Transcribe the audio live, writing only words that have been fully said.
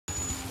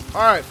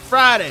All right,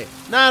 Friday,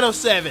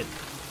 9:07.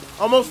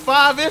 Almost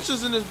 5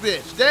 inches in this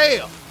bitch.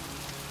 Damn.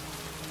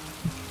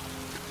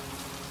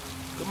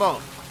 Come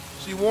on.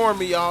 She warned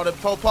me, y'all, that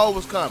Popo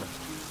was coming.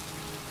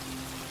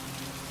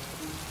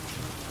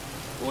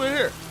 Who in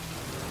here?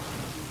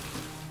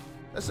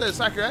 That says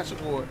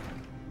psychiatric ward.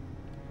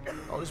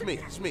 Oh, it's me.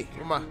 It's me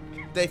with my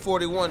day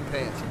 41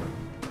 pants.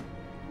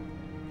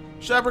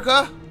 Shepard,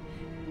 huh?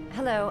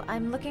 Hello,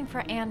 I'm looking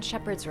for Ann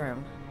Shepard's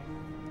room.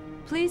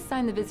 Please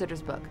sign the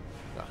visitor's book.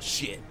 Oh,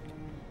 shit.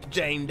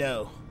 Jane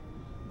Doe.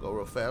 Go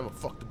real fast. I'm gonna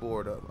fuck the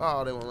board up.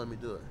 Oh, they won't let me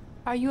do it.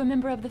 Are you a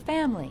member of the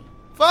family?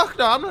 Fuck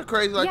no, I'm not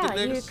crazy like the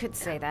niggas. Yeah, you could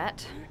say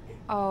that.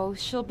 Oh,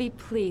 she'll be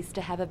pleased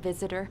to have a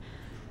visitor.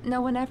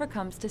 No one ever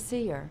comes to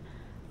see her.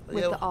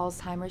 With the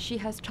Alzheimer's, she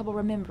has trouble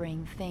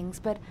remembering things,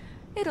 but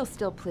it'll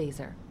still please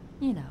her,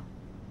 you know.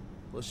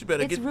 Well, she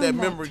better get that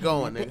memory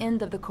going, at the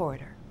end of the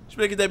corridor. She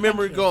better get that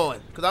memory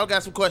going, because I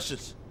got some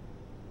questions.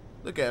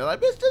 Look at her like,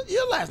 bitch,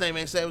 your last name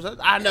ain't Sam.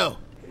 I know.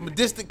 I'm a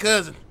distant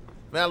cousin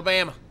from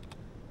Alabama.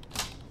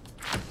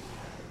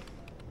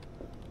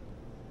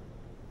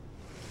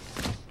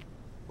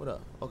 What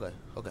up? Okay.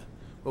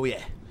 Where we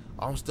at?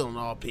 Oh, I'm still on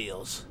all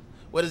pills.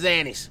 What is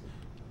Annie's?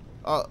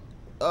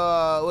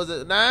 Was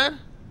it 9?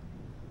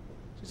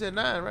 She said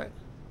 9, right?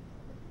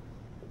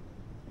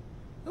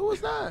 Who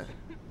was 9?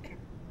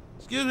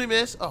 Excuse me,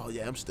 miss. Oh,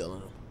 yeah, I'm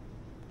stealing them.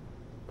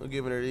 I'm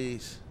giving her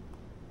these.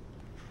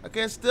 I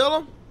can't steal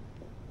them?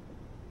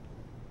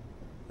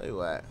 Hey,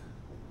 what?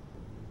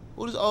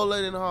 Who this old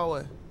lady in the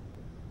hallway?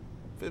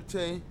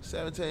 15,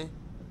 17.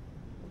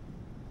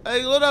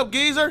 Hey, what up,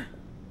 geezer?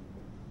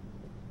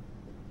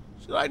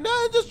 She's like,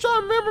 nah, just trying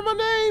to remember my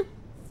name.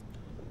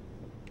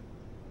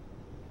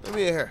 Let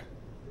me in here.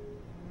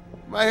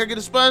 Am I here get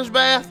a sponge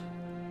bath?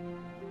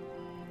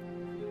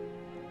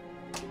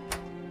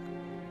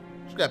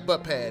 She got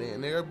butt pad in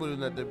there. Her booty's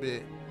not that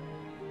big.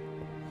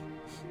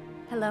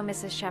 Hello,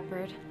 Mrs.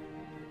 Shepard.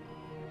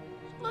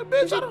 Like,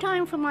 bitch, is it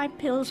time for my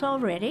pills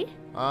already?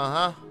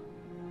 Uh-huh.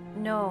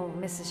 No,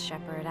 Mrs.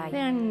 Shepard,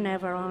 They're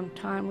never on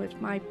time with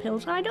my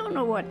pills. I don't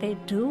know what they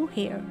do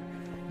here.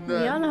 Nah.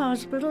 The other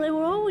hospital, they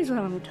were always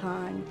on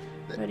time.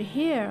 But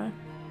here...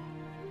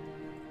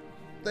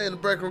 They in the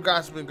break room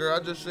gossiping, girl.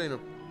 I just seen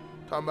them.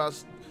 Talking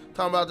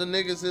about the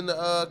niggas in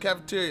the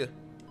cafeteria.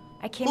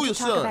 I came to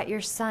talk about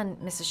your son,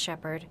 Mrs.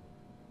 Shepard.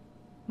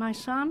 My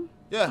son?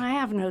 Yeah. I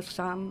have no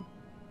son.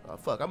 Oh,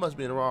 fuck. I must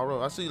be in the wrong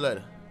room. I'll see you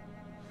later.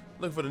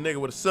 Looking for the nigga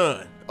with a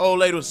son. Old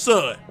lady with a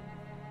son.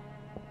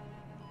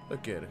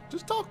 Look at her.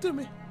 Just talk to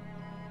me.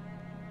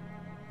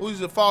 Who's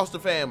the foster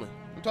family?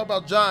 I'm talking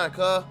about John,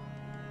 cuz.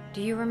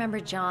 Do you remember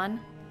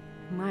John?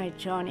 My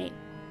Johnny.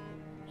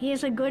 He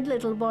is a good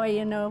little boy,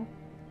 you know.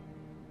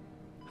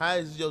 How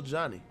is your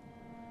Johnny?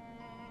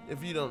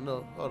 If you don't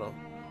know, hold on.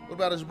 What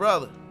about his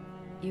brother?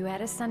 You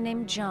had a son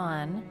named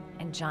John,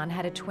 and John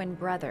had a twin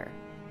brother.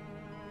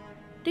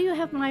 Do you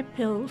have my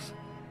pills?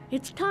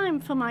 It's time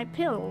for my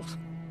pills.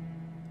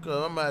 Cuz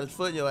I might have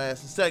foot in your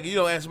ass in a second. You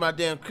don't answer my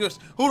damn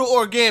question. Who the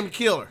origami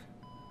killer?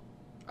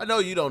 I know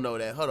you don't know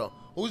that. Hold on.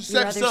 Who's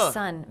your second other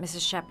son,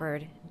 Mrs.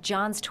 Shepard.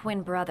 John's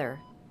twin brother.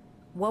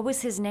 What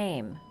was his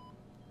name?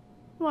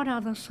 What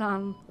other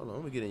son? Hold on,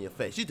 let me get in your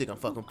face. You think I'm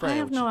fucking playing I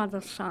have with no you.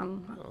 other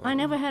son. I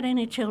never had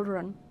any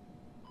children.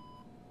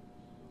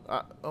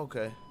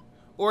 Okay.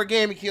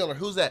 Origami killer.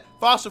 Who's that?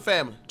 Foster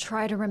family.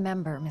 Try to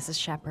remember, Mrs.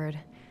 Shepard.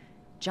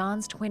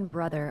 John's twin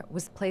brother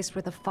was placed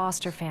with a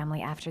foster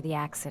family after the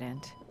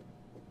accident.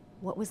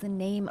 What was the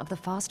name of the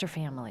foster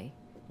family?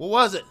 What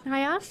was it? I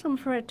asked them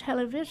for a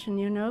television,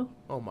 you know.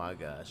 Oh my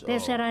gosh. They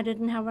said I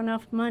didn't have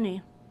enough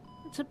money.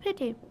 It's a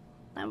pity.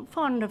 I'm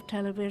fond of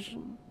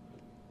television.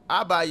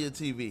 I'll buy you a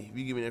TV if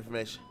you give me the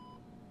information.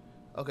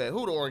 Okay,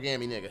 who the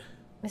origami nigga?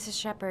 Mrs.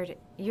 Shepard,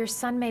 your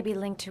son may be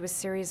linked to a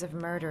series of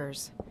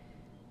murders.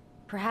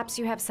 Perhaps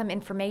you have some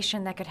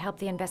information that could help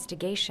the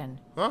investigation.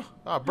 Huh?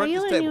 I'll break Are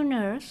you this a table. new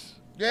nurse?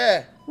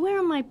 Yeah. Where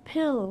are my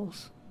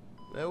pills?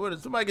 Man, what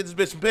is, somebody get this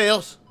bitch some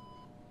pills.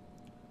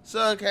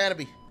 Sun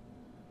Canopy.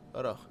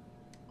 Hold on.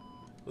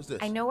 What's this?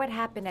 I know what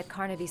happened at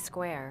Carnaby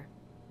Square.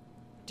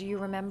 Do you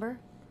remember?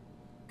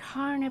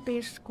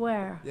 Carnaby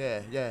Square.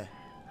 Yeah.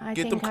 I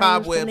Get them think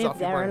cobwebs I used to off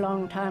live your there brain. a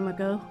long time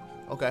ago.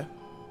 Okay.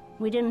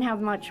 We didn't have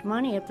much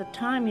money at the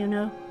time, you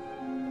know.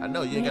 I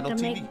know, you We ain't had got no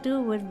to TV. make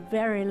do with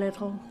very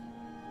little.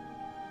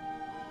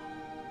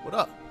 What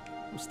up?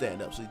 I'm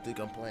stand up so you think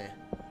I'm playing.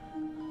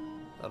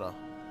 Hold on.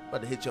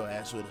 About to hit your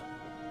ass with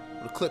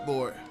a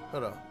clipboard.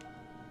 Hold on.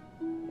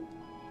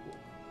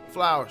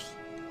 Flowers.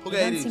 Who You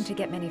gave don't these? seem to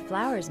get many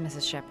flowers,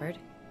 Mrs. Shepard.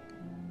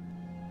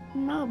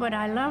 No, but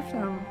I love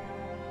them.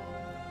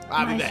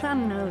 I'll be My back.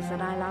 son knows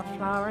that I love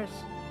flowers.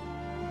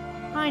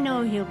 I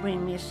know he'll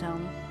bring me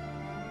some.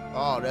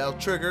 Oh, that'll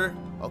trigger.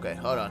 Okay,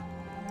 hold on.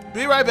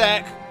 Be right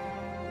back.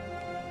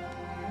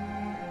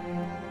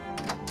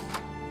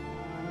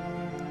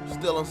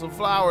 Still on some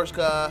flowers, cuz.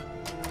 Let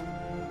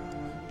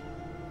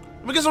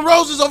me get some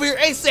roses over here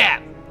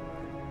ASAP.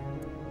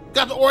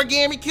 Got the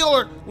origami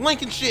killer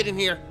Lincoln shit in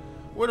here.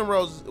 Where them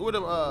roses? Where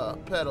them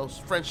petals?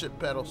 Friendship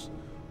petals.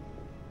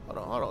 Hold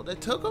on. They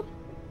took them?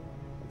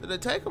 Did they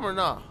take him or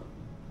not?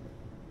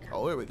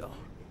 Oh, here we go.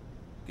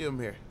 Give him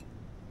here.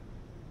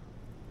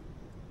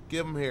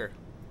 Give him here.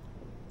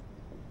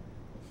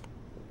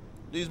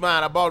 These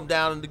mine, I bought them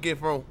down in the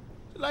gift room.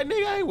 She's like,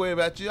 nigga, I ain't worried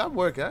about you. I'm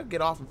working. I'll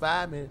get off in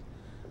 5 minutes.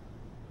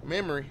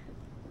 Memory.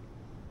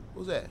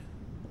 What's that?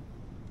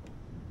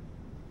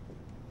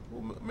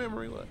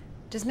 Memory what?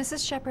 Does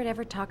Mrs. Shepherd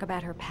ever talk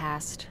about her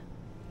past?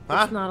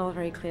 Huh? It's not all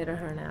very clear to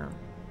her now.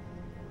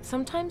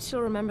 Sometimes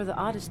she'll remember the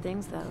oddest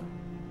things, though.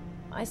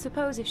 I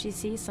suppose if she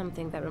sees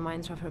something that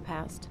reminds her of her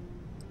past.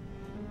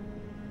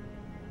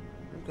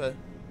 Okay.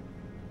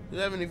 Do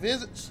you have any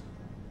visits?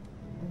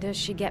 Does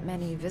she get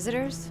many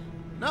visitors?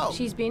 No.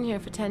 She's been here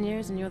for 10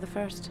 years and you're the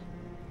first.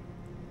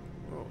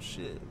 Oh,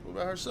 shit. What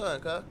about her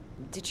son, huh?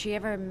 Did she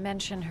ever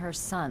mention her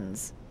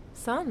sons?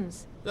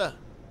 Sons? Yeah.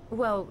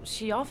 Well,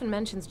 she often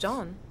mentions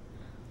John.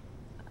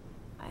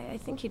 I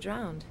think he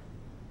drowned.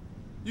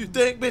 You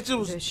think, bitch, it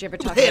was Does she ever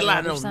it was talk about headlining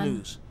another on the son?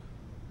 news?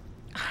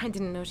 I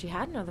didn't know she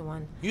had another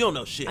one. You don't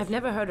know shit. I've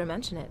never heard her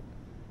mention it.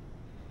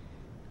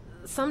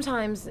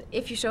 Sometimes,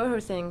 if you show her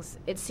things,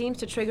 it seems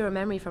to trigger a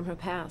memory from her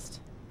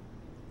past.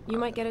 You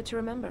might get it to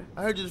remember.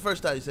 I heard you the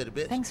first time you said it,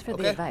 bitch. Thanks for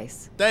the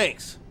advice.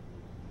 Thanks.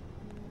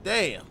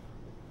 Damn.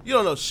 You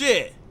don't know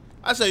shit.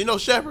 I say, you know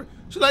Shepherd?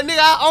 She's like, nigga,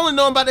 I only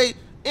know about they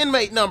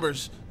inmate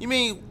numbers. You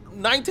mean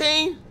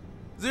 19?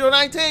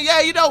 019?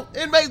 Yeah, you know,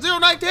 inmate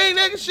 019,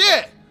 nigga,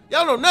 shit.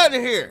 Y'all know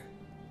nothing here.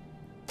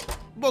 You're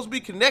supposed to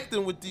be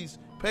connecting with these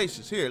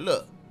patients. Here,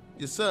 look.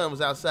 Your son was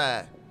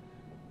outside.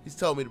 He's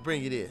told me to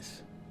bring you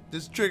this.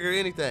 This trigger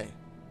anything.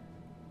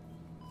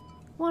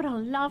 What a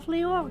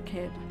lovely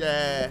orchid.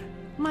 Yeah.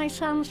 My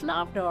sons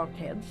loved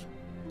orchids.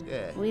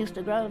 Yeah. We used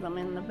to grow them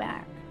in the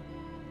back.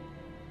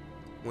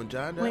 When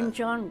John died? When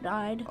John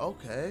died,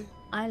 Okay.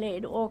 I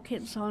laid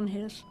orchids on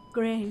his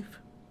grave.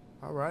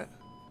 All right.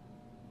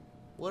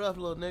 What up,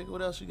 little nigga?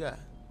 What else you got?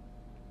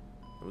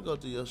 Let me go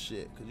through your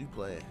shit, because you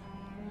playing.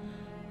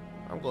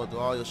 I'm going through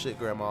all your shit,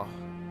 Grandma.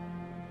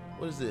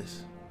 What is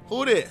this?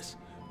 Who this?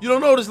 You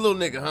don't know this little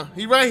nigga, huh?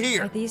 He right Are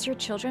here. these your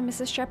children,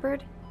 Mrs.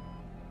 Shepherd?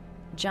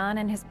 John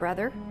and his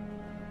brother?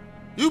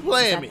 You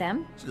playing Is that me.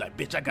 them? She's like,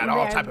 bitch, I got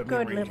all They're type of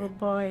good memory. little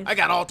boys. I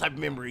got all type of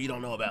memory you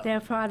don't know about. Their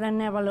father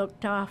never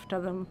looked after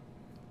them.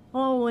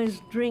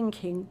 Always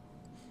drinking.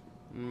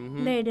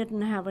 They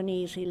didn't have an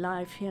easy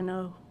life, you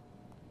know.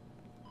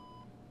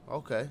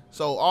 Okay.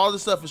 So all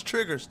this stuff is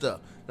trigger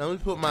stuff. Now let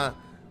me put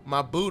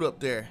my boot up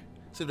there.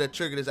 See if that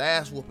triggered his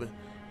ass whooping.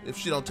 If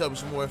she don't tell me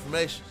some more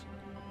information.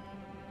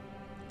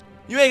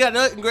 You ain't got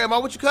nothing, Grandma.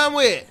 What you come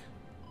with?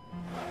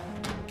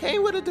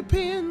 Came with a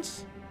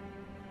Depends.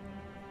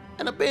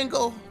 And a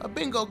bingo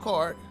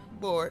card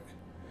board.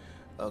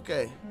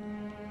 Okay.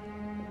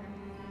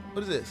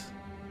 What is this?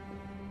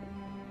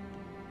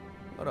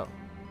 Hold on.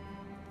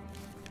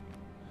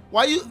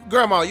 Why you,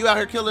 Grandma, you out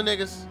here killing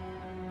niggas?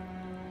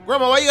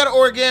 Grandma, why you got an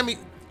origami?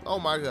 Oh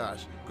my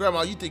gosh.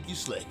 Grandma, you think you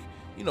slick.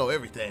 You know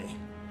everything.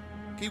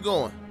 Keep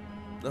going.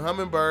 The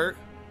hummingbird.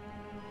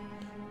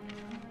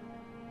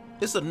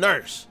 It's a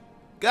nurse.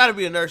 Gotta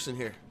be a nurse in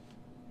here.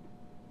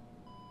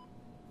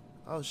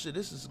 Oh shit,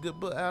 this is a good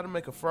book. How to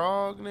make a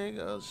frog, nigga.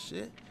 Oh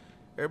shit.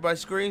 Everybody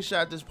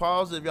screenshot this,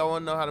 pause if y'all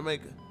wanna know how to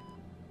make it.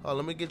 Oh,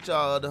 let me get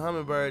y'all the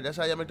hummingbird. That's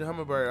how y'all make the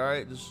hummingbird,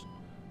 alright? Just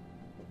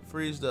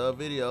freeze the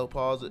video,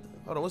 pause it.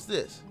 Hold on, what's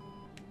this?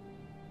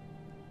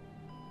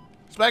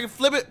 Smack it,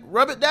 flip it,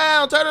 rub it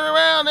down, turn it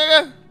around,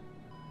 nigga.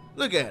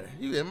 Look at her.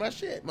 You in my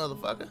shit,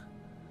 motherfucker.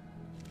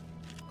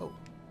 Oh.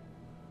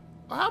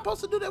 Oh, how I'm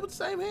supposed to do that with the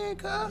same hand,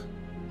 cuz?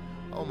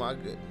 Oh my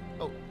good.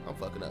 Oh, I'm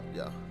fucking up,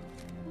 y'all.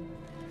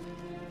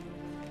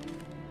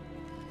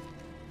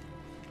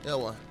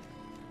 L1.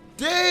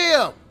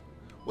 Damn!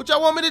 What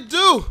y'all want me to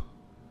do?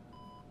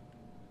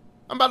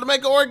 I'm about to make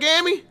an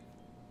origami?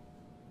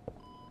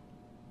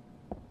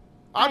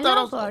 I thought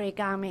love I was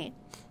origami,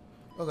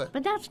 okay.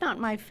 but that's not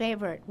my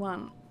favorite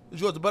one.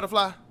 Is yours the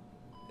butterfly?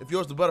 If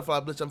yours the butterfly,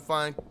 bitch, I'm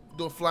fine.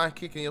 Do a flying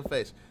kick in your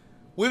face.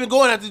 We've been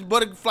going after these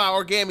butterfly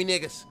origami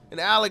niggas and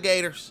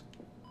alligators.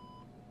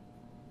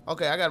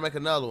 Okay, I gotta make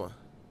another one.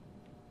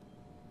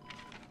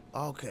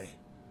 Okay.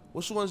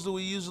 Which ones do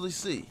we usually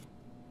see?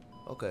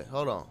 Okay,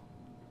 hold on.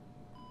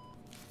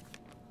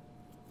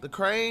 The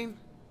crane?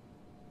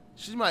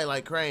 She might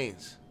like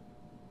cranes.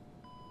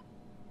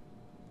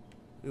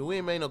 Yeah, we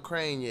ain't made no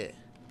crane yet.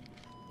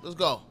 Let's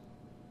go.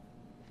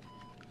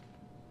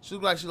 She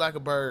look like she like a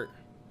bird.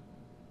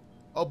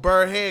 Oh,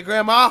 bird head,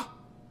 Grandma.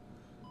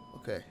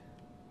 Okay.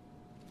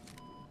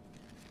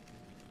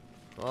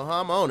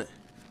 I'm on it.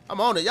 I'm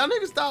on it. Y'all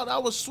niggas thought I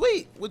was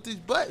sweet with these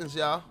buttons,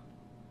 y'all.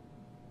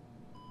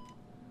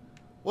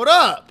 What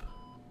up?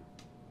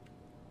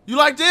 You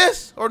like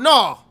this or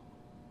no?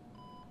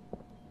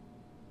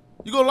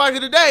 You gonna like it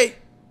today?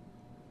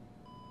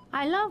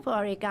 I love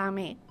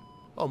origami,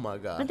 Oh my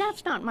God. but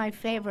that's not my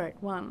favorite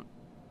one.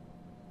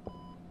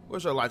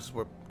 Where's our life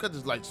support? Cut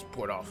this life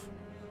support off.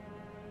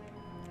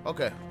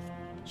 Okay.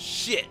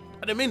 Shit.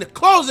 I didn't mean to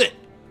close it.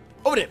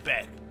 Over that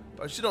back.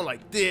 Or she don't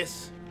like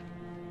this.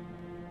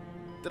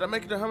 Did I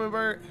make it a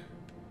hummingbird?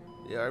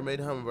 Yeah, I already made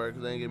a hummingbird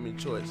because they ain't giving me a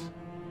choice.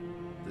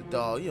 The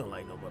dog. You don't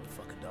like no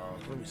motherfucking dog.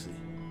 Let me see.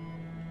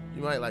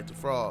 You might like the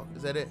frog.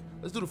 Is that it?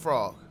 Let's do the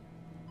frog.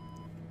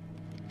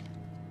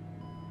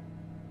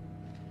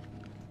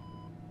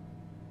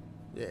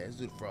 Yeah, let's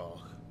do the frog.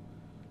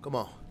 Come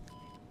on.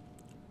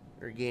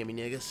 Origami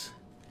niggas.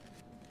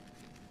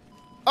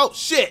 Oh,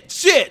 shit.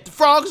 Shit. The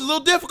frog is a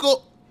little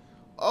difficult.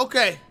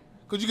 Okay.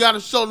 Because you got to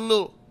show the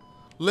little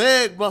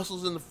leg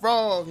muscles in the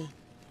frog.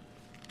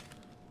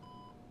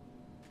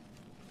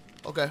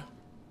 Okay.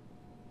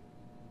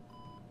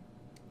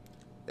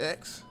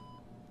 X.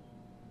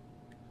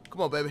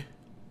 Come on, baby.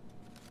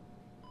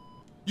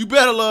 You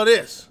better love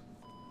this.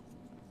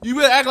 You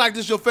better act like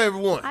this your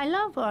favorite one. I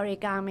love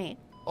origami.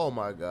 Oh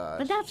my gosh.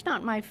 But that's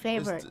not my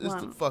favorite It's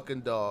one. the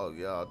fucking dog,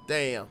 y'all.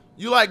 Damn.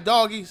 You like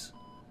doggies?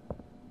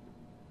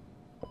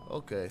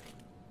 Okay.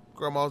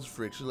 Grandma's a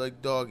freak. She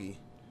like doggy.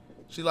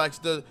 She likes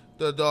the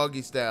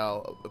doggy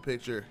style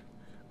picture.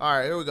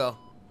 Alright, here we go.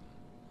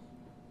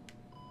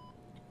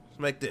 Let's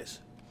make this.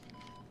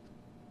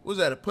 What's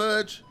that, a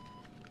pudge?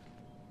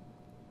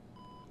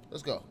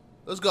 Let's go.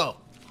 Let's go.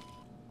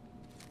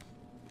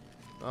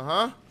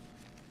 Uh-huh.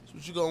 That's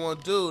what you gonna want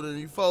to do. Then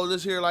you fold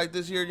this here like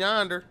this here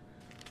yonder.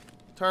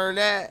 Turn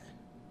that.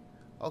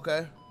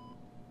 Okay.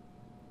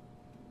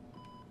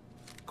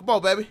 Come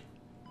on, baby.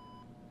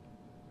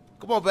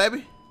 Come on,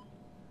 baby.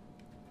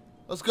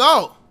 Let's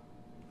go.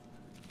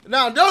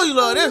 Now, I know you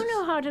love this. You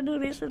know how to do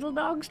these little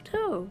dogs,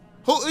 too.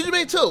 Who you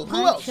mean too?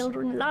 Who My else?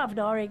 children loved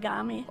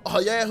origami. Oh,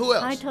 yeah, who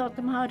else? I taught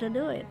them how to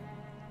do it.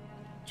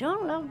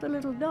 John loved the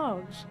little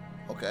dogs.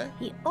 Okay.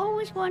 He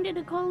always wanted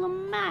to call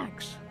them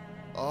Max.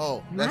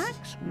 Oh,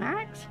 that's...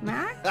 Max.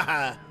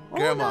 All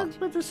Grandma. dogs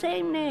with the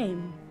same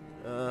name.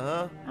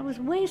 Uh-huh. I was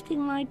wasting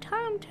my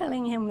time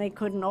telling him they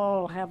couldn't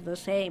all have the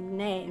same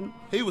name.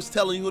 He was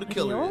telling you who the But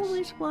killer he is.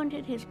 always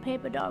wanted his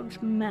paper dogs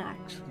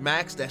Max.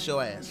 Max, that's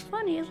your It's ass.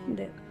 funny, isn't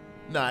it?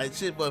 Nah, that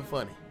shit wasn't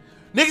funny.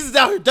 Niggas is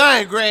out here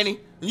dying, Granny,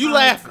 and you I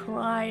laughing.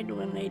 cried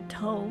when they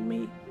told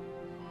me.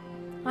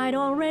 I'd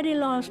already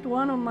lost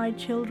one of my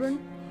children,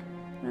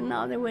 and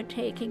now they were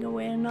taking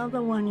away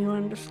another one, you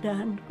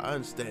understand? I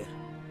understand.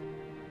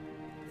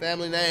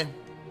 Family name?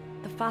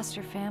 The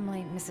foster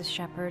family, Mrs.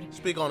 Shepherd.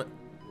 Speak on it.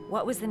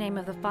 What was the name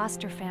of the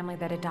foster family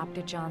that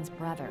adopted John's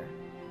brother?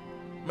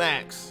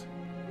 Max.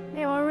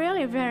 They were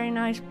really very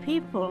nice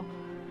people.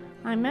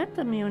 I met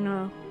them, you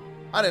know.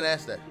 I didn't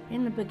ask that.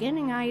 In the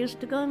beginning, I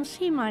used to go and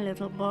see my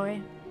little boy.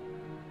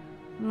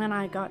 And then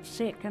I got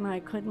sick and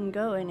I couldn't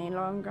go any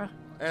longer.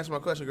 Answer my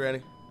question,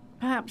 Granny.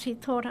 Perhaps he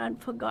thought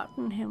I'd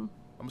forgotten him.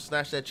 I'm gonna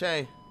snatch that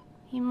chain.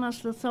 He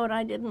must have thought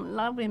I didn't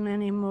love him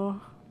anymore.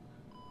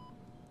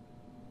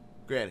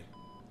 Granny,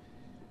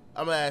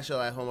 I'm gonna ask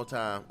your ass one more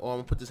time, or I'm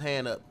gonna put this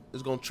hand up.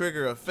 It's gonna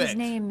trigger an effect. His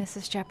name,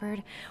 Mrs.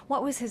 Shepherd.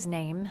 What was his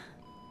name?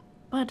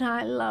 But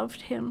I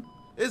loved him.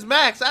 It's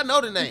Max. I know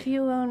the If name.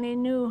 you only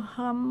knew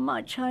how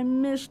much I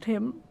missed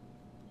him.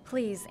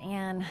 Please,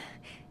 Anne.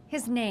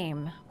 His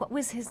name. What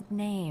was his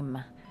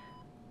name?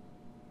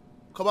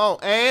 Come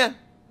on, Ann.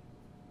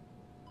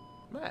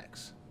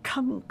 Max.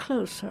 Come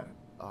closer.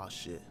 Oh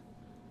shit.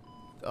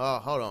 Oh,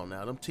 hold on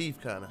now. Them teeth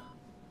kind of.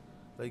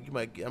 Like you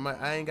might get.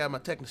 I ain't got my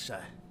tetanus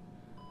shot.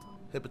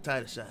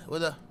 Hepatitis shot. What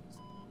the?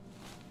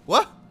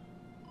 What?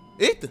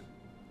 Ethan.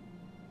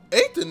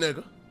 Ethan,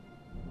 nigga.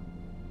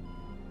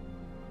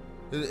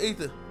 Is it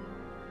Ethan?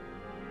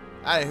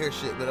 I didn't hear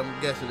shit, but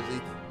I'm guessing it's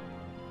Ethan.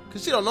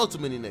 Cause she don't know too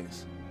many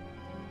niggas.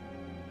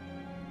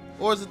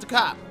 Or is it the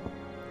cop?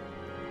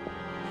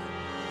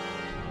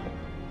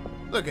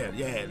 Look at it.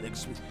 Yeah,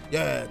 nigga.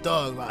 Yeah,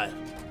 thug life.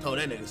 Told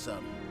that nigga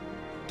something.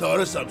 Told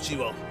her something she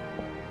won't.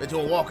 That you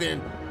won't walk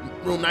in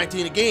room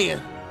 19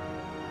 again.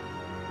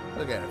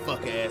 Look at her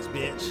fuck ass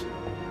bitch.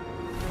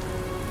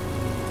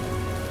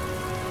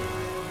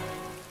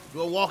 You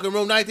won't walk in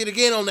room 19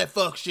 again on that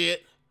fuck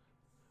shit.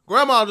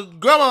 Grandma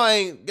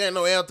ain't getting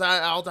no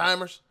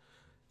Alzheimer's.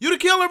 You the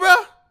killer, bro?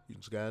 You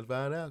just gotta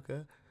find out,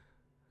 cuz.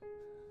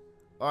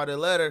 All right, the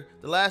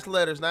last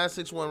letter is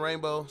 961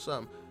 Rainbow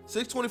something.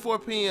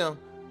 6:24 p.m.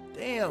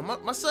 Damn,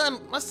 my son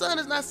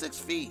is not 6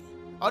 feet.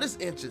 Oh, this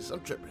is inches.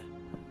 I'm tripping.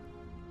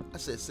 I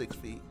said 6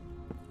 feet.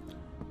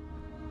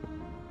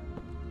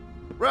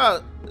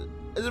 Bro,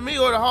 is it me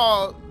or the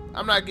hall?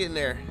 I'm not getting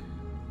there.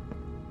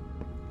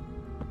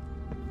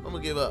 I'm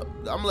gonna give up.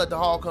 I'm gonna let the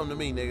hall come to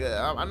me,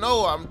 nigga. I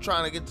know I'm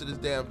trying to get to this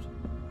damn...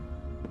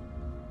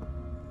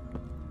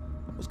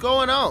 What's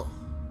going on?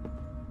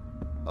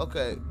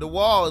 Okay, the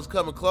wall is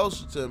coming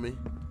closer to me.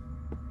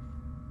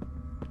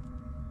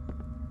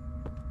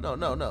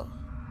 No.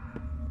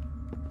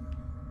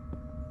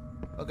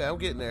 Okay, I'm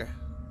getting there.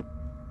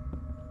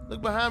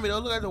 Look behind me though.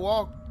 Look at the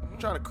wall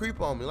trying to creep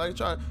on me. Like you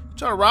trying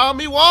to rob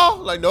me, wall?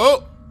 Like,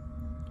 nope.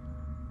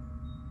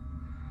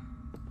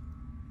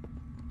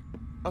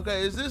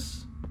 Okay, is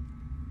this...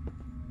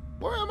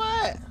 Where am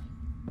I at?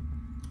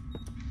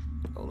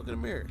 Oh, look at the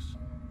mirrors.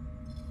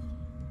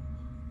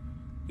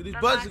 Get these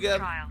buttons together.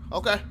 Trial.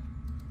 Okay.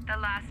 The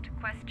last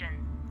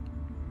question.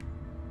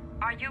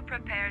 Are you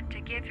prepared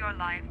to give your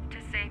life to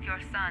save your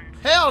sons?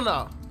 Hell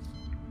no.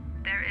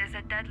 There is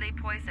a deadly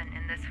poison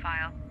in this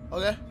file.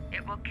 Okay.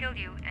 It will kill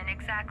you in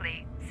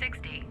exactly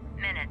 60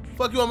 minutes.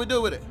 Fuck you want me to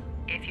do with it?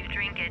 If you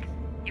drink it,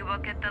 you will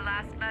get the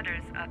last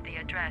letters of the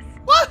address.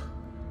 What?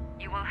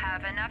 You will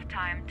have enough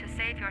time to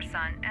save your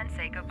son and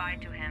say goodbye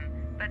to him,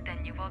 but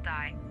then you will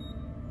die.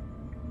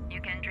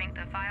 You can drink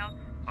the vial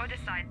or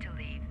decide to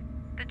leave.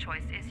 The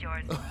choice is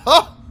yours.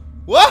 Huh?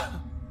 What?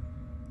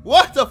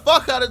 What the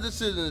fuck kind of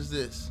decision is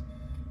this?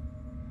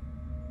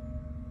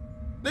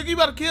 Nigga, you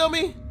about to kill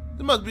me?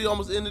 This must be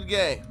almost the end of the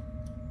game.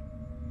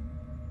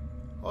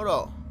 Hold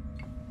on.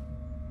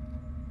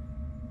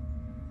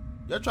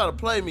 Y'all trying to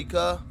play me,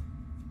 cuh.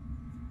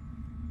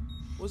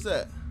 What's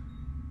that?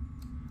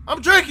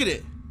 I'm drinking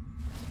it.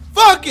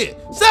 Fuck it.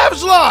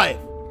 Savage life.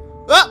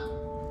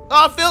 Oh,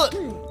 I feel it.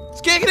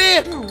 It's kicking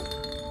in.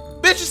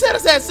 Bitch, you said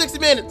it's had 60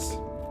 minutes.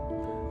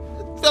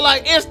 Feel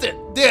like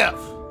instant death.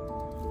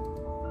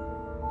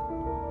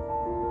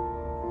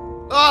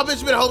 Oh, bitch,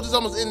 you better hope this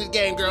almost ended the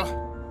game, girl.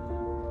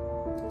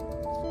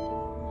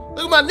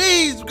 Look at my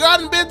knees, girl. I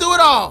done been through it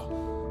all.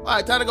 All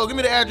right, time to go. Give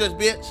me the address,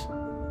 bitch.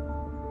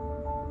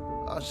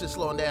 Oh, shit,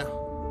 slowing down.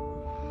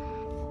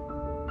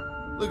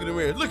 Look in the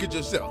mirror. Look at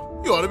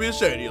yourself. You ought to be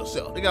ashamed of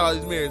yourself. They got all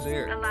these mirrors in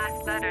here. The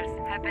last letters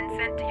have been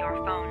sent to your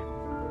phone.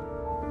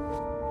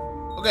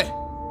 Okay.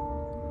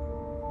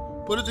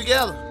 Put it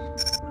together.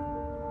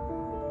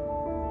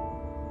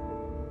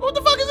 What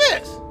the fuck is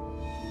this?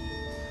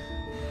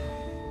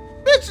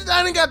 Bitch,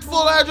 I didn't got the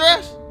full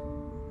address.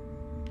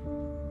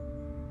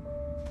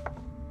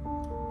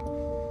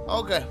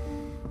 Okay.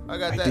 I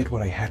got that. I did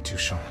what I had to,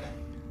 Sean.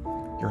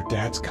 Your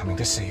dad's coming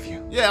to save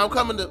you. Yeah, I'm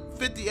coming to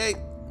 58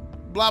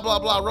 blah blah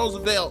blah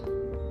Roosevelt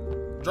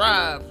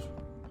Drive.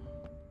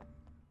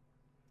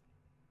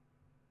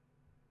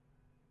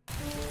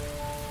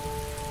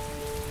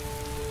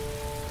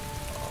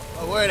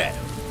 Oh, where that?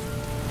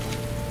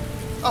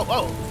 Oh,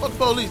 fuck the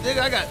police,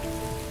 nigga. I got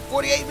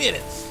 48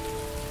 minutes.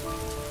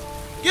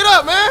 Get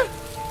up, man.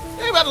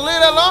 You ain't about to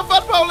live that long.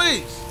 Fuck the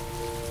police.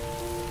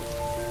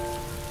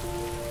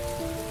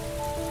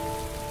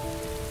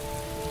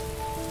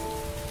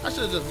 I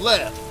should have just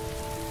left.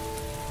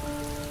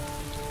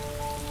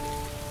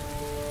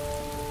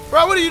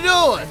 Bro, what are you doing?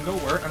 I'm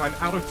nowhere, and I'm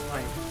out of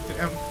time.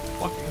 Damn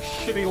fucking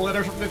shitty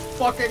letters from this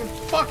fucking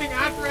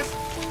address.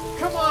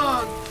 Come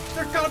on!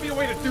 There's gotta be a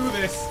way to do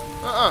this.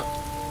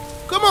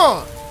 Come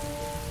on.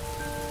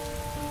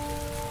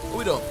 What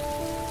we doing?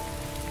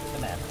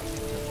 The man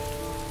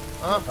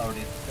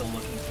authorities still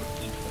looking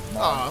for each of them.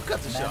 Oh, cut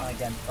the man shit.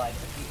 identified as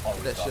the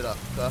Put that shit up,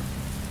 huh?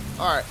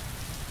 Alright.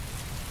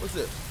 What's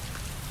this?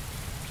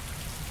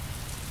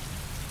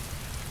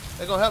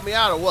 They gonna help me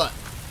out or what?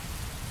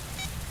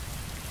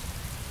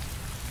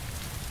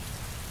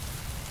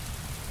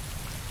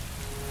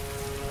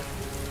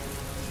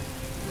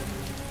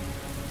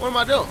 What am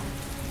I doing?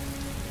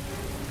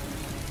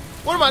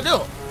 What am I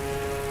doing?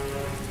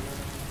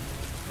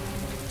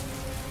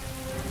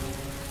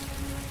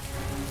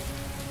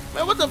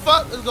 Man, what the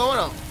fuck is going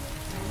on?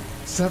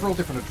 Several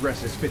different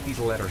addresses fit these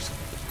letters.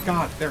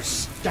 God, they're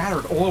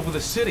scattered all over the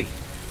city.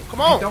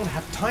 Come on. I don't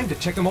have time to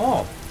check them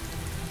all.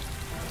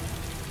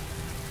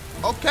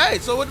 Okay,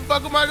 so what the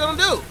fuck am I gonna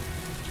do?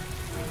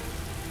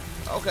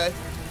 Okay.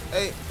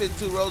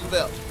 852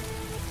 Roosevelt.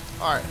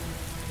 Alright.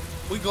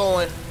 We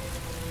going.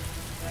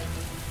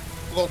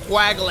 We're gonna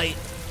coagulate.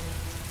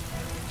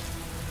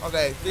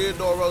 Okay,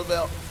 Theodore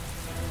Roosevelt.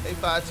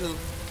 852.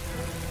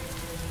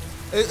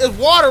 It's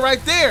water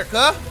right there,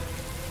 cuh.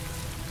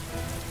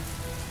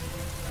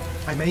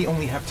 I may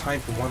only have time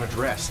for one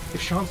address.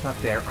 If Sean's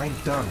not there, I'm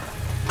done.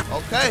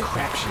 Okay. It's a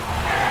crapshoot.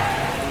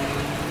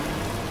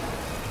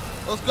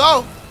 Let's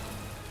go.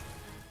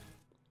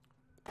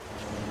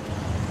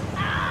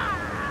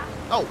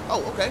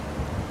 Oh, okay.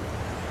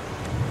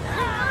 Come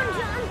on,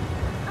 John.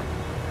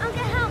 I'll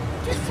get help.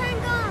 Just hang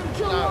on.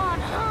 Come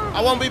on.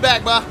 I won't be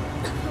back, bud.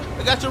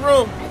 I got your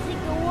room. I think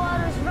the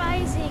water's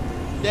rising.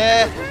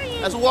 Yeah,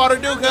 that's what water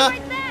do, I'll be cuh.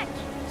 right back.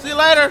 See you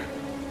later.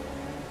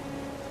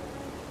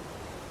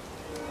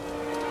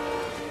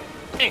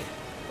 Hey,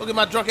 look at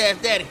my drunk ass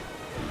daddy.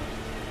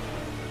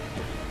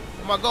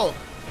 Where am I going?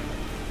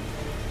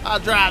 I'll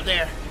drive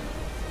there.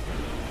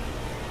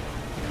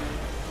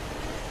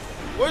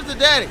 Where's the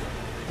daddy?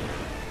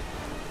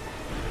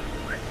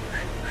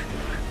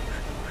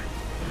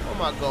 Where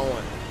am I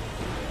going?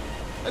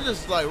 I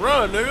just like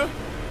run, nigga.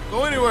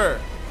 Go anywhere.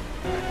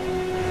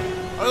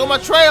 I go my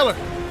trailer.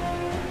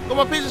 Go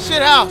my piece of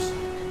shit house.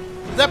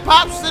 Is that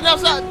Pops sitting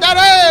outside?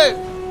 Daddy!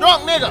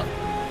 Drunk nigga.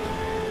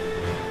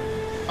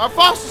 Our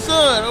foster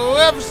son, or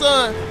whoever's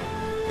son.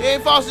 He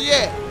ain't foster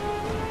yet.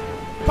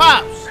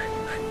 Pops.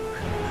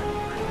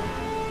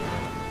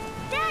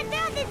 Dad,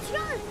 it's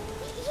John.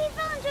 He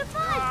fell into a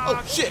pipe.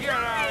 Oh, shit. Get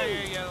out of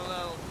here, you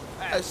little...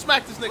 Hey,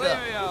 smack this nigga up.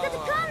 You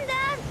gotta come,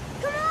 Dad.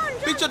 Come on,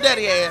 John's Beat your gonna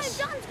daddy die. ass.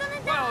 John's gonna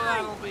Well, die.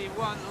 that'll be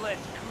one less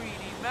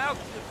greedy mouth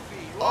to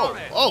feed, won't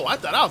it? Oh, I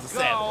thought I was a Go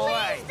savage.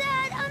 away. Please,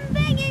 Dad, I'm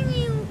begging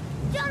you.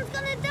 John's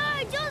gonna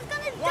die. John's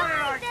gonna What did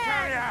die, I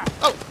Dad.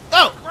 tell ya?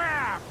 Oh,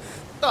 Crap!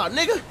 oh,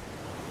 nigga.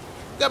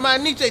 Got my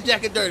Nietzsche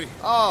jacket dirty.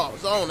 Oh,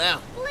 it's on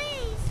now.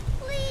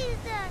 Please,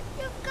 Dad.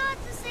 You've got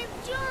to save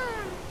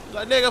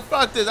Like, nigga,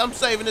 fuck this. I'm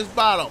saving this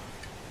bottle.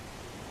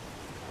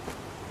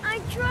 I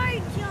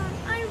tried, John.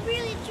 I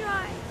really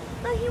tried.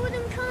 But he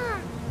wouldn't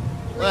come.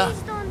 Please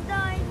don't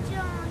die,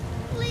 John.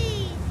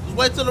 Please. Just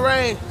wait till the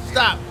rain.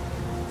 Stop.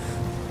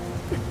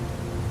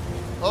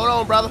 Hold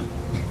on, brother.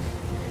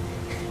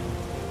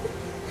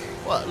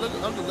 What? Look,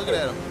 I'm just looking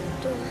at him.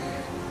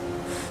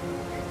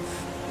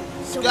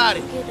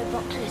 Scotty. Don't forget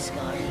about this,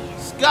 Scotty.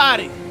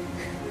 Scotty.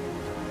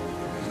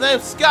 His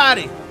name's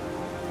Scotty.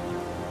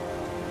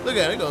 Look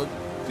at him. He gonna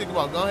kick him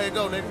off. Go ahead,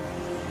 go, nigga.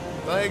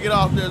 Go ahead, get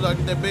off there so I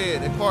get that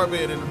bed, that car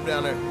bed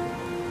down there.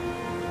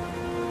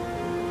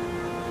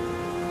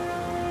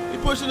 He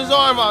pushing his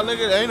arm out,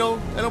 nigga. Ain't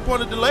no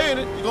point of delaying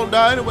it. You gonna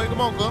die anyway.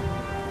 Come on, go.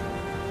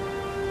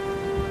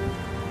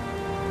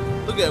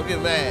 Look at him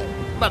get mad.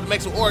 I'm about to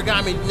make some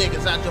origami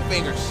niggas out your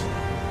fingers.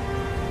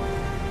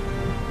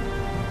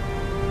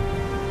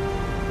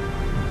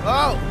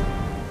 Oh.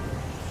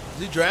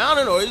 Is he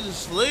drowning or is he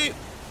just asleep?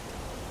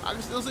 I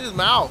can still see his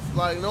mouth.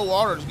 Like, no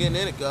water is getting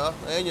in it, cuz.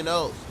 And your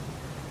nose.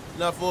 You're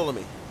not fooling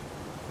me.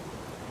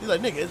 He's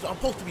like, nigga, I'm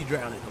supposed to be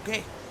drowning,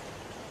 okay?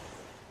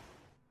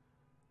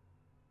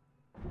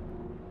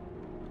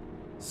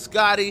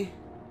 Scotty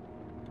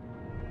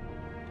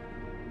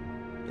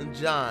and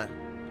John.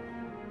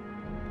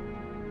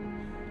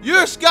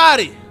 You're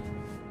Scotty!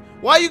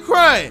 Why are you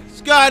crying,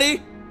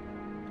 Scotty?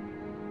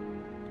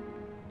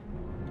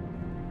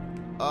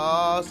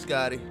 Oh,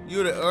 Scotty.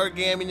 You're the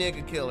origami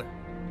nigga killer.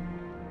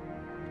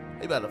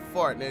 He about to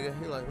fart, nigga.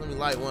 He like, let me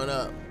light one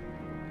up.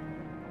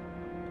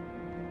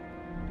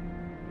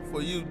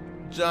 For you,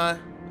 John.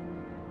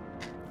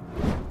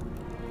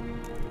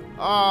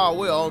 Oh,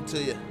 we're on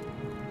to you.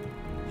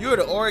 You're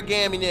the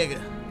origami nigga.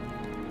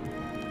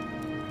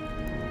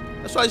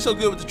 That's why you're so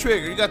good with the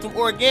trigger. You got them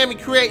origami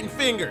creating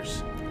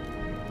fingers.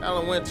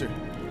 Alan Winter.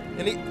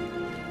 And he...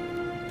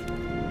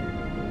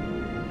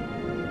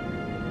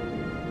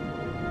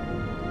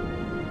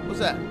 What's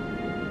that?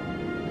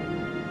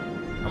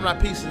 I'm not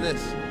piecing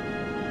this.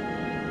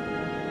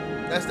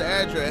 That's the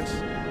address.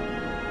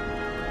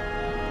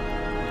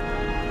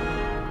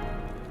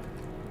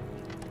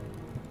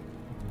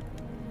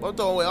 I'm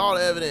throwing away all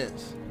the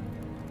evidence.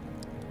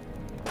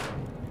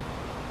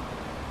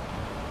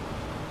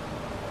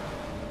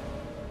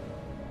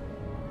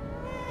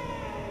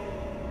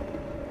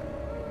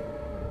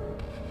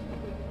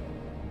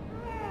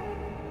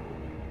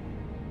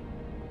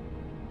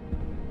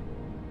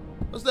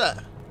 What's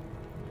that?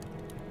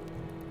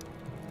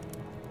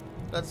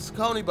 That's the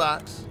Coney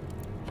box.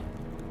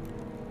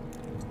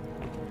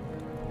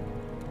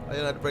 Oh, you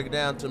don't have to break it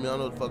down to me. I don't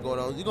know what the fuck going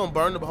on. You gonna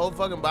burn the whole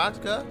fucking box,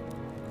 cuz?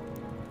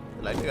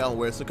 Like, I don't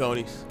wear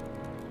Sauconys.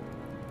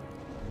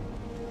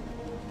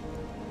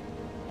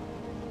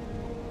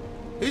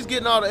 He's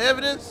getting all the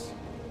evidence?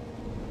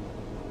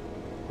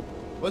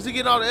 Was he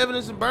getting all the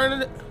evidence and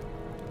burning it?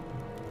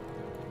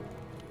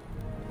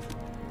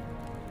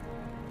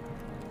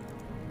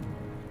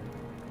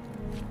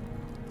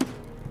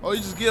 Or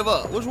you just give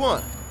up? Which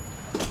one?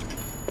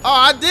 Oh,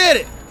 I did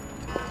it!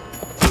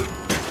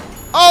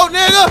 Oh,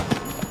 nigga!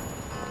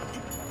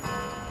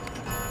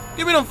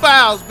 Give me them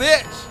files,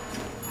 bitch!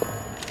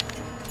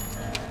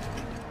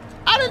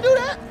 I didn't do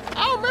that.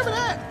 I don't remember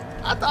that.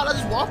 I thought I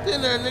just walked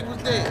in there and nigga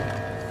was dead.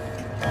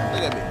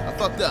 Look at me. I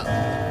fucked up.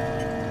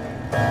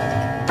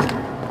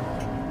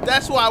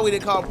 That's why we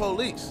didn't call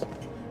police.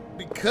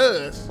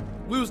 Because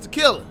we was the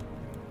killer.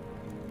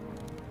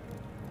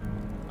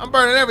 I'm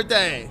burning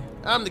everything.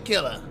 I'm the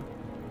killer.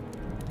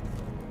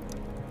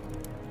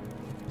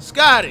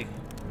 Scotty.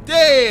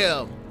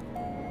 Damn.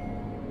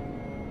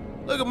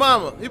 Look at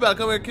mama. He about to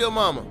come here and kill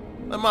mama.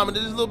 Let mama,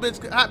 did this little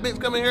bitch, hot bitch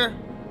come in here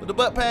with the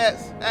butt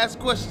pads, ask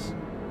questions.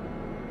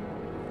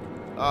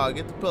 Oh,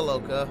 get the pillow,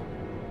 cuz.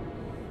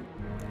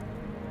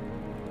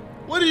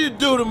 What do you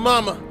do to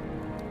mama?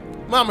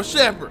 Mama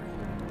Shepherd.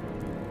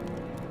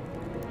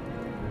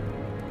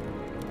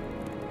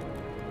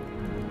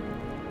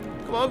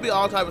 Come on, be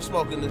all type of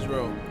smoke in this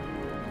room.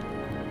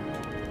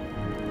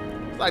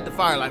 It's like the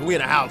fire, like we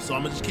in a house, so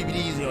I'm gonna just keep it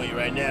easy on you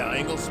right now. I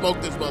ain't gonna smoke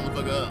this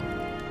motherfucker up.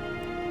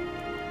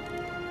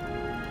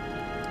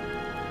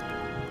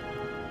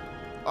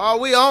 Oh,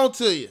 we on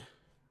to you.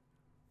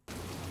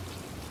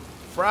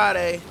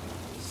 Friday,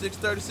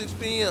 6:36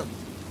 p.m.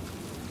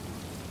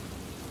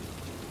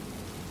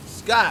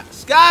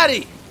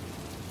 Scotty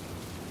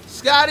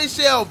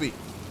Shelby.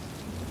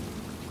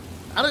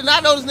 I did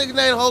not know this nigga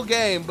name the whole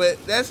game, but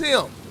that's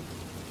him.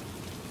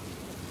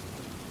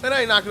 That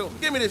ain't knocking over.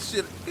 Give me this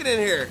shit. Get in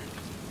here.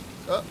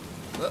 Up.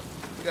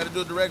 We gotta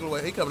do it the regular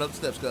way. He coming up the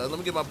steps, cuz. Let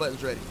me get my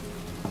buttons ready.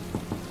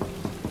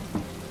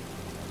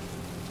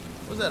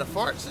 Was that a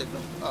fart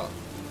signal? Oh.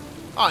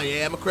 Oh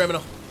yeah, I'm a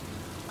criminal.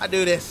 I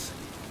do this.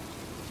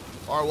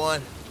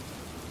 R1.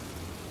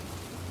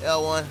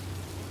 L1.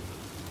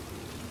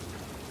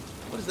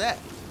 What is that?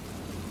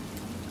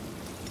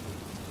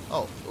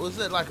 Oh, was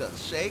it like a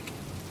shake?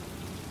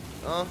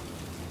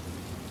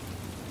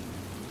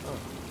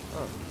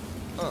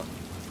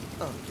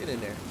 Get in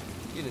there.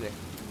 Get in there.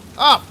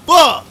 Ah,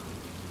 fuck!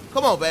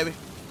 Come on, baby.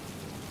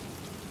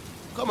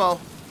 Come on.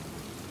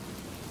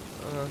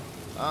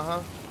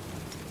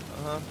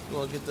 You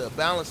want to get the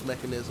balance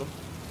mechanism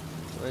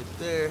right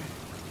there.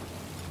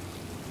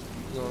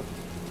 You know,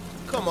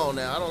 come on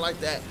now. I don't like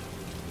that.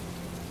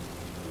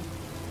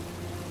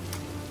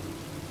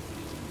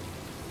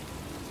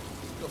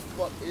 What the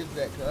fuck is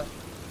that, cuz?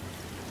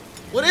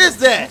 What is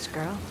that?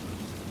 Girl.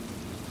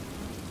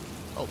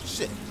 Oh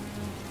shit.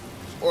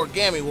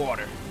 Origami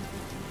water.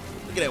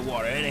 Look at that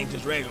water. That ain't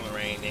just regular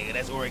rain, nigga.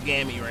 That's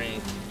origami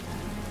rain.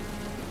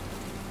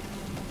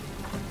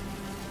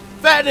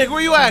 Fat nigga,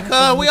 where you at,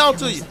 cuz? We on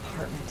to you.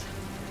 Apartment.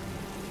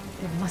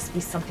 There must be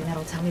something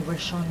that'll tell me where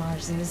Sean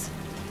Mars is.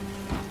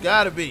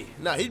 Gotta be.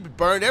 Nah, he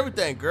burned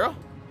everything, girl.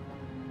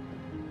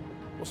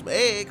 Want some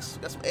eggs?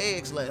 Got some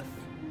eggs left.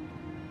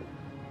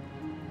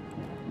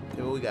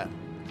 Okay, what we got?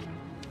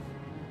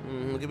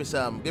 Give me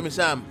some. Give me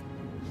some.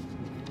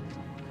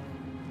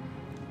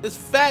 This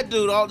fat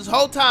dude all this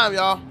whole time,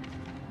 y'all.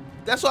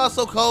 That's why I was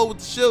so cold with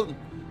the shooting.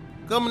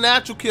 I'm a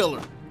natural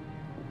killer.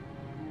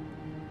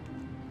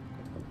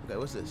 Okay,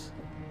 what's this?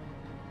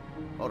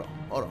 Hold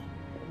on.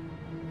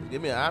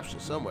 Give me an option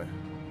somewhere.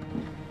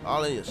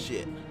 All in your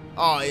shit.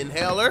 Oh,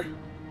 inhaler.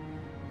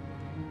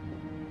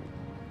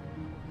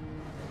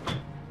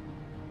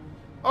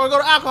 Oh, we go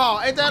to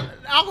alcohol. Ain't that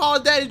alcohol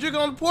his daddy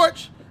drinking on the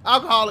porch?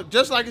 Alcoholic,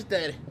 just like his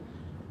daddy.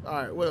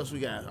 Alright, what else we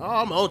got? Oh,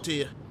 I'm on to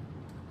you.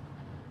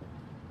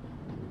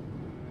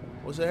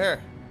 What's in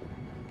here?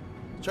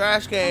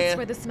 Trash can. That's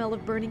where the smell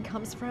of burning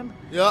comes from.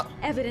 Yup.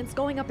 Evidence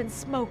going up in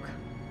smoke.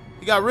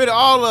 He got rid of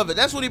all of it.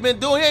 That's what he been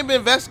doing. He ain't been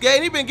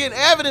investigating. He been getting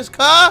evidence,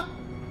 cuh.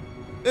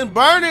 And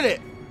burning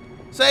it.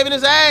 Saving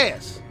his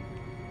ass.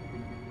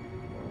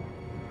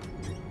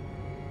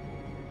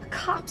 A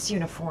cop's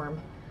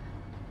uniform.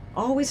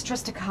 Always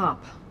trust a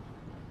cop.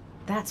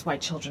 That's why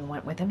children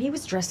went with him. He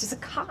was dressed as a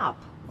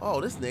cop.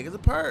 Oh, this nigga's a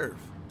perv.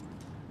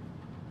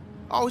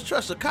 Always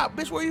trust a cop.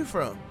 Bitch, where you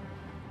from?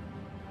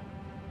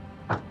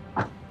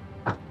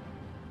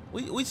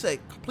 We say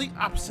complete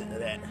opposite of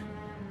that.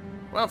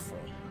 Where I'm from.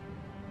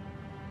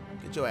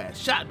 Get your ass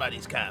shot by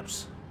these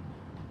cops.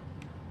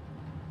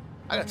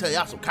 I gotta tell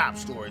y'all some cop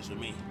stories with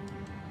me.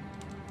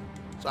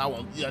 So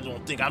y'all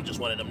don't think I'm just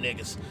one of them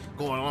niggas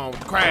going along with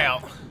the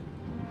crowd.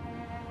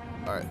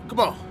 Alright, come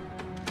on.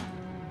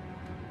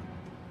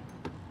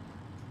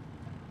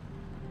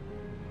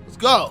 Let's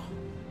go.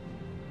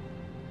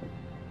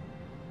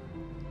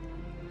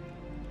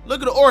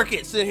 Look at the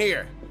orchids in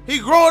here. He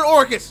growing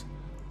orchids.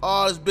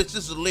 Oh, this bitch,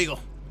 this is illegal.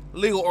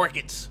 Illegal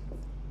orchids.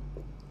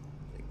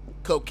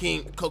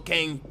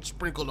 Cocaine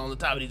sprinkled on the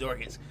top of these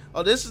orchids.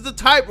 Oh, this is the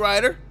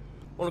typewriter.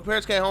 When the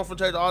parents came home from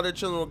church, all their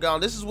children were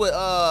gone. This is what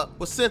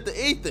was sent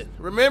to Ethan.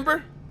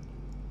 Remember?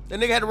 That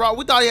nigga had the wrong.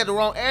 We thought he had the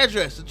wrong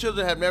address. The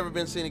children have never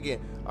been seen again.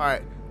 All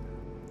right.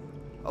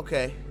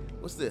 Okay.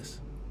 What's this?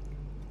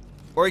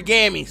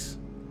 Origamis.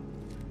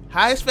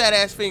 How his fat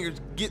ass fingers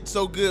get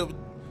so good?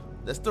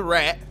 That's the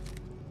rat.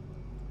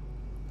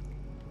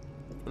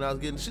 When I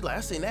was getting, she's like,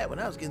 I seen that when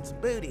I was getting some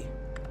booty.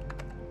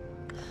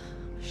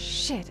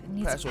 Shit, it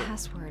needs a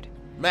password.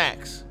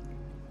 Max.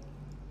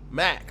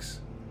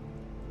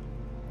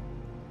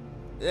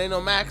 There ain't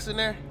no Max in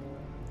there?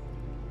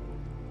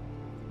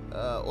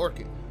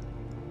 Orchid.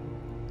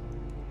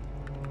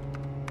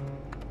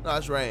 No,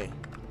 it's Rain.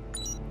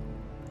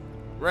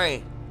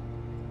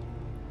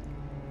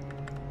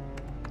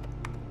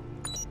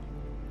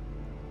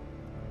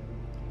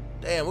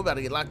 Damn, we're about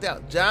to get locked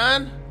out.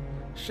 John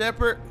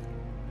Shepard.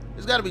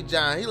 It's gotta be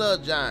John. He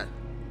loves John.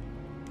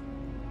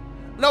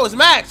 No, it's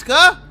Max,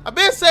 cuh. I've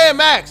been saying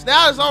Max.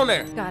 Now it's on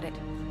there. Got it.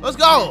 Let's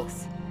go.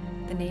 Max.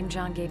 The name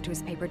John gave to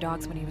his paper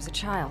dogs when he was a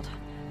child.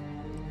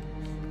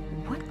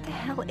 What the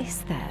hell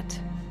is that?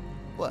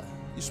 What?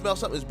 You smell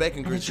something? It's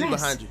bacon grease. She's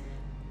behind you.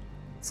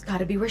 It's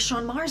gotta be where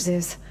Sean Mars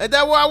is. Ain't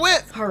that where I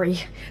went? Hurry.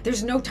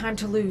 There's no time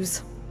to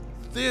lose.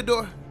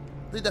 Theodore.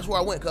 I think that's where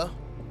I went, cuh.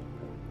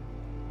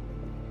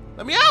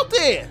 Let me out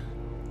there.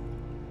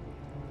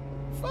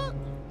 Fuck.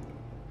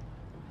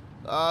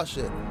 Oh,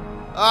 shit.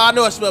 Oh, I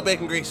knew I smelled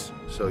bacon grease.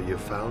 So you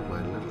found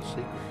my little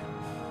secret?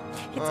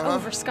 It's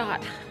over,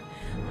 Scott.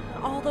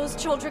 All those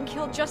children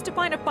killed just to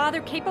find a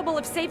father capable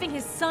of saving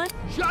his son?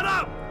 Shut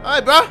up! All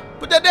right, bro.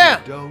 Put that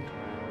down. Don't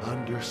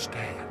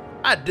understand.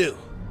 I do.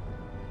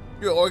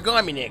 You're an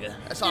origami nigga.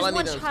 That's all I need to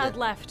understand. There's one child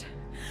left.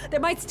 There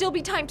might still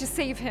be time to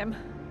save him.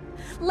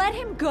 Let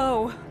him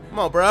go. Come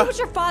on, bro. Do what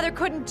your father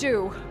couldn't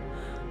do.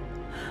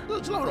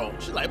 Look, hold on.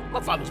 She's like,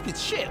 my father was a piece of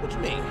shit. What you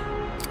mean?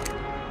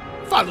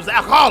 My father was an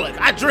alcoholic.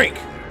 I drink.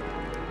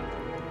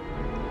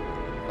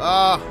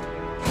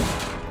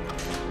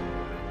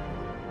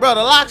 Bro,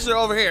 the locks are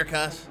over here,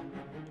 cuz.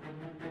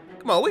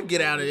 Come on, we can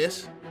get out of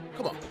this.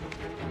 Come on.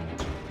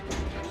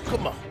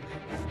 Come on.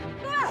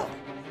 No.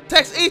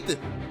 Text Ethan.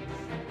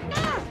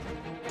 No.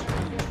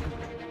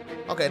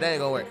 Okay, that ain't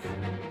gonna work.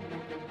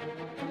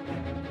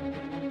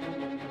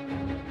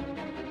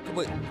 Come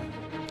on.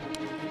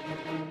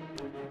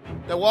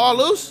 That wall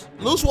loose?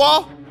 Loose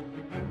wall?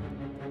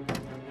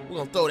 We're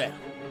gonna throw that.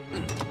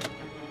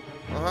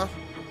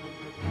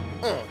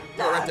 Throw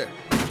it right there.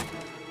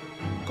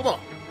 Come on.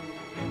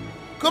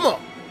 Come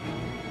on.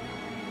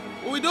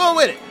 What we doing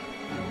with it?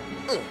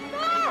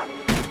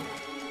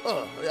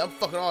 Yeah, I'm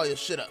fucking all your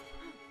shit up.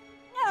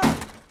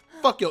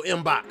 Fuck your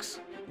inbox.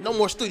 No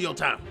more studio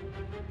time.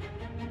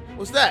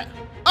 What's that?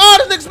 Oh,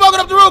 this nigga smoking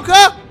up the room,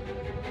 cuh!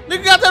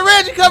 Nigga got that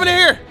Reggie coming in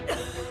here.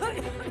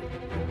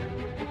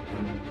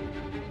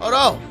 Hold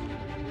on.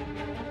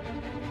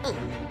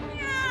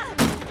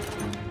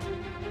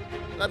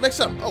 I make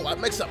something. Oh, I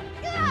make something.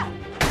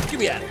 Get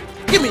me out of here.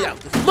 Get me out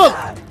this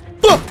mother.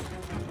 Fuck.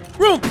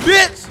 Room,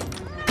 bitch.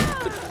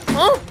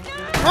 Huh?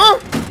 Huh?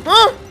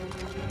 Huh?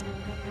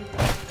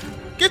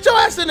 Get your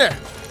ass in there.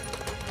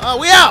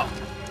 We out.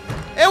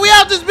 And we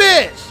out this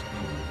bitch.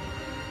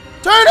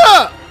 Turn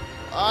up.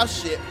 Oh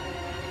shit.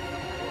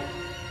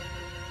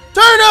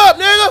 Turn up,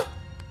 nigga.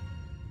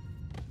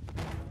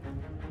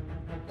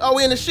 Oh,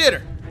 we in the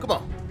shitter. Come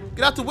on.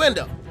 Get out the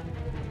window.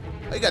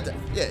 Oh, you got the,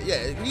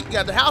 yeah. You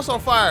got the house on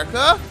fire,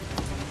 cuh.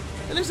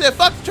 And they said,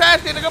 fuck the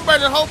trash can, they're gonna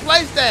burn the whole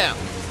place down.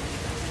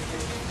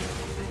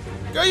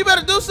 Girl, you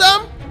better do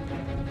something.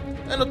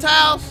 Ain't no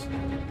towels.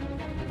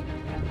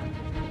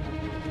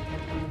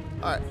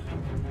 Alright.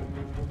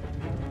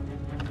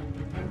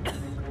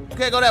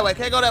 Can't go that way,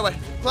 can't go that way.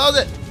 Close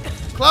it.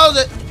 Close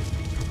it.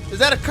 Is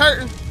that a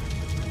curtain?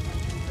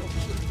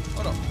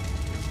 Hold on.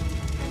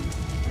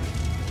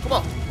 Come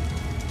on.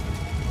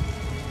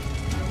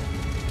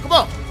 Come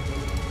on.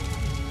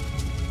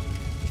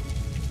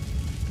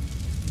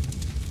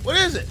 What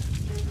is it?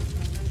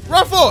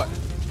 Run for it.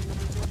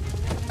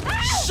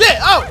 Shit!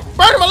 Oh!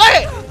 Burning my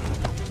leg!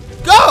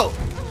 Go!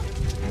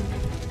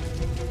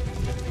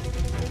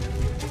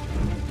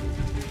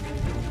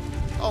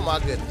 Oh my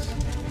goodness.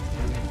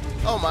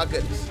 Oh my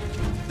goodness.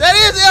 That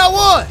is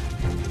L1!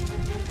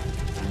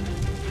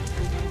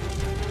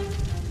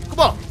 Come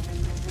on.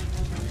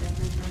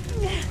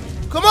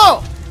 Come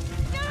on!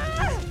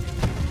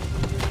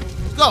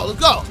 Let's go, let's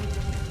go.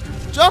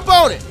 Jump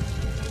on it.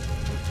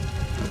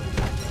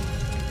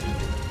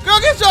 Girl,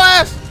 get your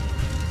ass!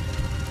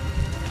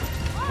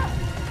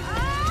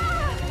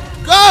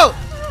 Go!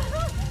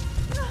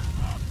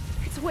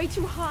 It's way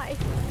too high.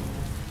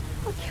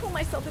 I'll kill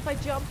myself if I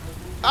jump.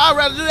 I'd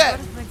rather do that.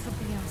 Gotta find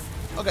something else.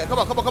 Okay, come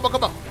on, come on, come on,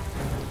 come on.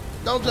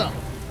 Don't jump.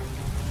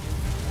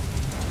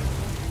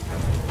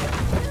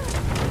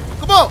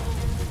 Come on!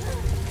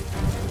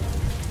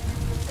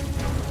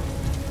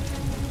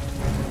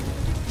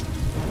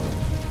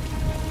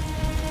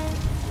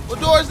 What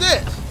door is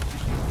this?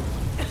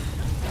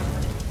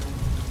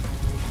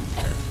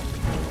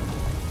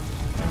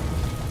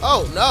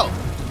 Oh no.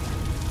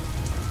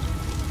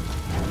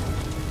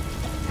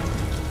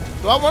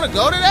 Do I want to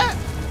go to that?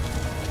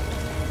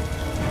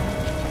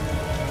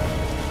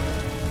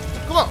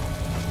 Come on.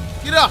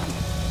 Get it off me.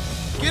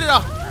 Get it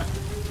off.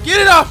 Get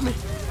it off me.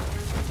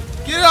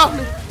 Get it off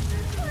me.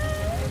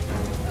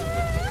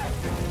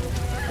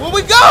 Where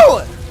we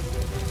going?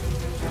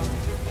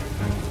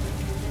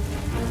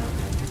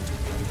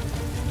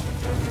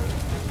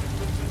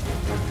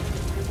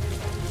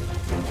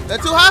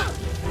 That too high?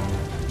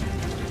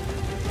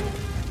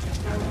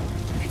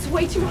 It's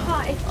way too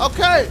high.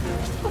 Okay.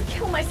 I'll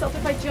kill myself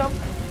if I jump.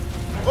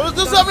 Well, let's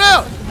do something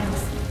else.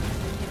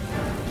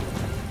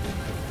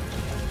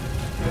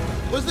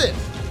 What's this?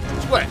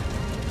 Square.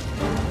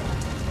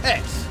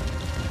 X.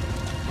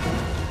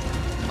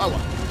 Oh,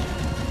 well.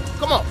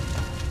 Come on.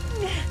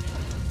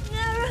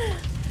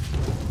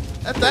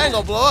 That thing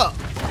gonna blow up.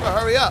 Gotta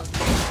hurry up.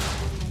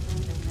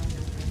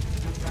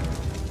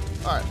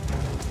 All right.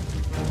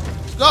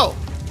 Let's go.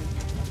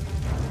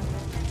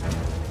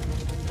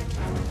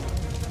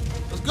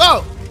 Let's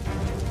go.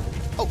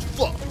 Oh,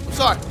 fuck. I'm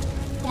sorry.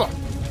 Come on.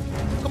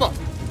 Come on.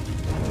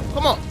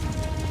 Come on.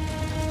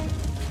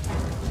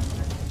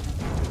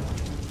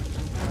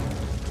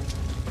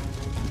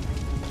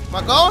 Am I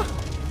going?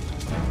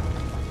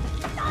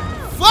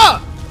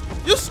 Fuck!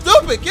 You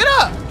stupid! Get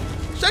up!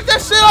 Shake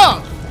that shit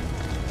off!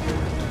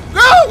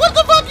 Girl, what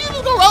the fuck? You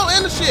just gonna roll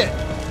in the shit?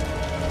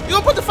 You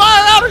gonna put the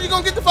fire out or you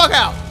gonna get the fuck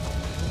out?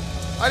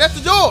 Alright, that's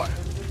the door.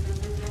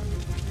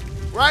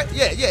 Right?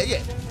 Yeah.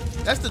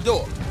 That's the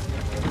door.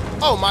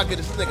 Oh my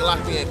goodness, this nigga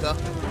locked me in, cuh.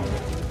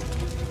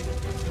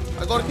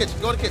 Alright, go to the kitchen,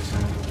 go to the kitchen.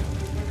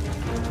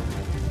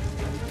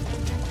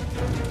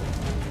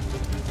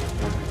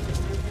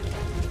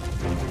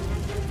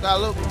 Got a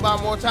little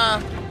about more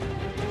time.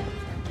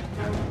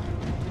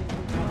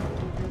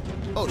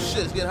 Oh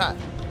shit, it's getting hot.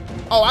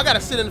 Oh, I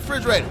gotta sit in the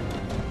refrigerator.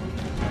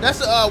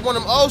 That's one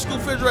of them old school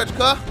refrigerators,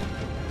 cuh.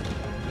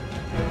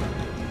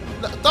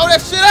 Throw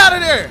that shit out of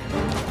there.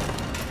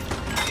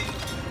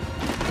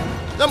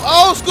 Them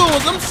old school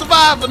ones, them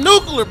survived a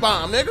nuclear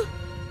bomb, nigga.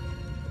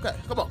 Okay,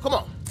 come on, come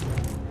on.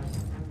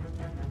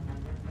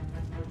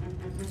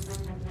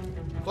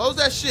 Close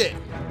that shit.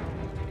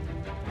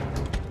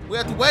 We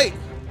have to wait.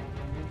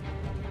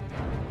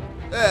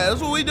 Yeah,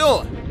 that's what we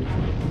doing.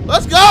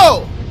 Let's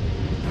go.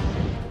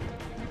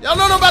 Y'all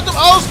know about them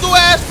old school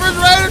ass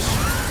refrigerators?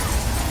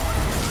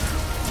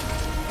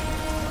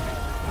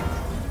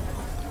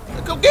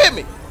 Come get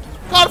me.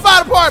 Call the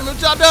fire department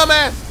with y'all dumb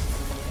ass.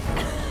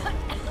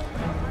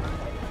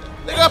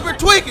 Nigga up here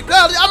tweaking.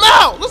 I'm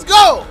out. Let's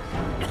go.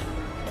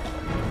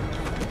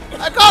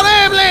 I called the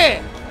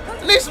ambulance.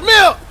 I need some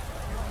milk.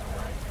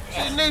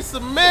 She needs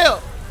some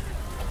milk.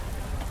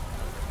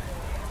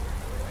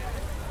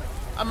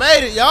 I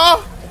made it,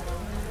 y'all.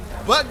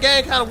 Butt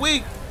gang kind of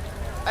weak.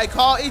 Hey,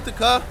 call Ethan,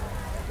 cuz.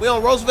 We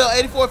on Roosevelt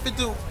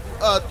 8450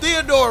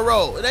 Theodore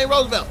Road. It ain't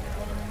Roosevelt.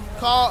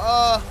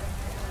 Call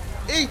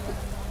Ethan.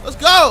 Let's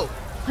go.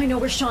 I know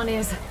where Sean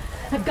is.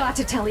 I've got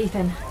to tell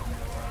Ethan.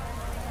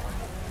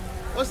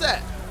 What's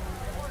that?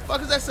 What the fuck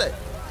does that say?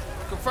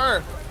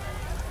 Confirm.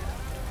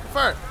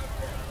 Confirm.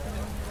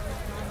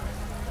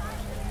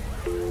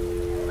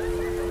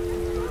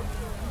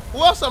 Who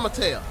else I'ma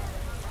tell?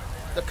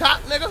 The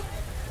cop, nigga?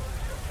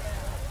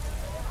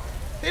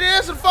 He didn't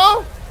answer the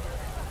phone?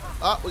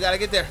 Oh, we gotta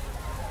get there.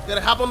 Gotta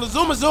hop on the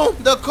Zoomer Zoom.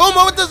 The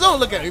Kuma with the Zoom.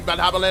 Look at him. You about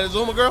to hop on that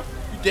Zoomer, girl?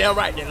 You damn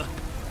right, nigga.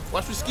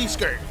 Watch me ski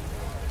skirt.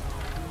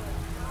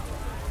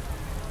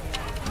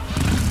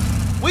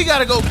 We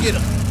gotta go get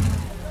him.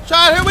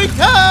 Sean, here we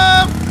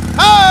come!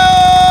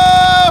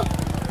 Oh!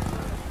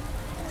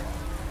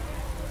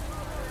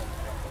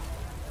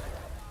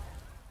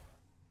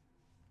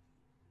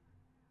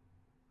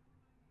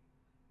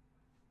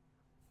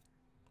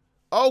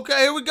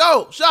 Okay, here we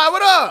go. Sean,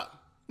 what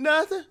up?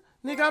 Nothing.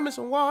 Nigga, I'm in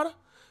some water.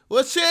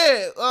 Well,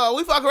 shit.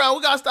 We fuck around.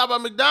 We gotta stop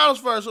at McDonald's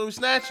first when we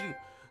snatch you.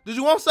 Did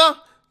you want some?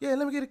 Yeah,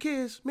 let me get the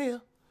kids meal.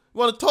 You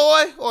want a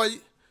toy? Or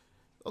you...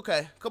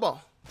 Okay, come on.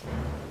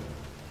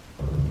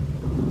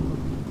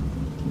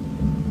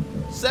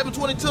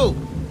 722.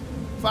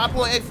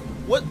 5.8.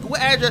 What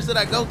address did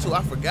I go to?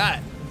 I forgot.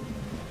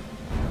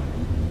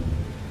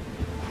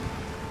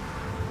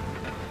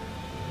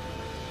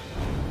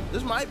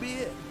 This might be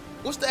it.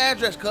 What's the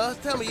address, cuz?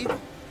 Tell me, Ethan.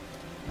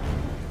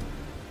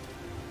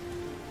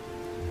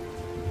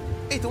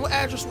 Ethan, what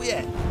address we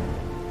at?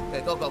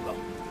 Okay, go, go, go.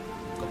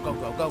 Go, go,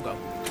 go, go, go.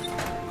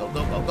 Go,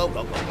 go, go, go,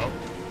 go, go, go.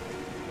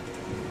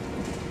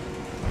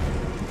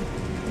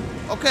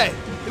 Okay,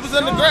 he was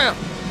underground.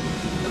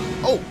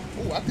 Oh,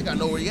 I think I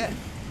know where he at.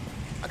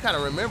 I kind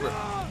of remember.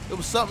 It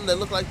was something that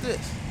looked like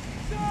this.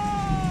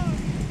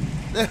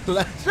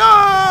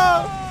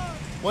 Sean!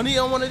 Wasn't he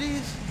on one of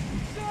these?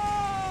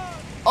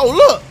 Oh,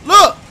 look,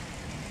 look!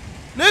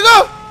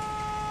 Nigga!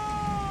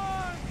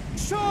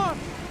 Sean!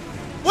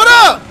 What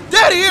up?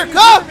 Daddy here,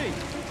 cuz!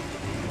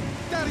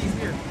 Daddy's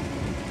here.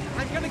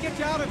 I'm gonna get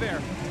you out of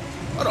there.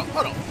 Hold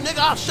on. Nigga,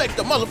 I'll shake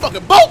the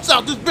motherfucking bolts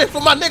out this bitch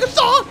for my nigga,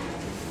 Sean!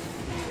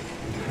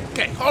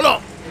 Okay, hold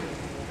on.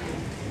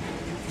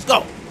 Let's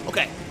go.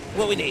 Okay,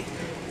 what we need?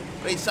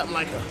 We need something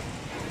like a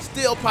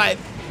steel pipe.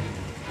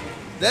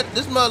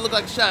 This mother look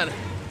like it's shining.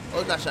 Oh,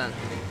 it's not shining.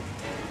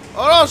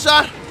 Hold on,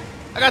 Sean.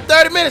 I got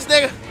 30 minutes,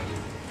 nigga.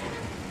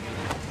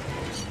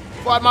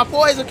 Before my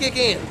poison kick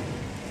in.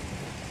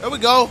 There we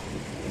go.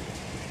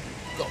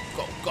 Go,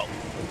 go, go.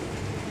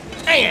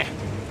 Damn.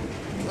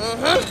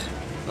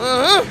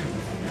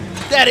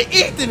 Daddy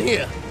Ethan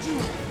here.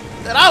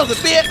 That I was a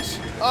bitch.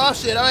 Oh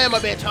shit, I am a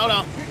bitch. Hold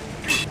on.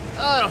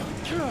 Hold on.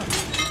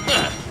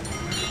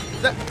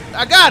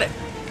 I got it.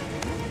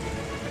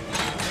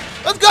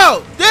 Let's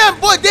go. Damn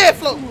boy dead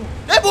floating.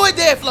 That boy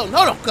dead floating.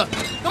 Hold on. Come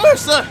here,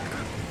 son.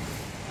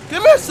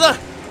 Come here, son.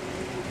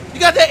 You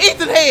got that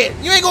Ethan head.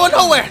 You ain't going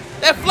nowhere.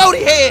 That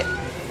floaty head.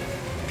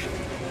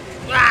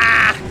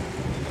 Ah.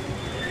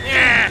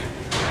 Yeah.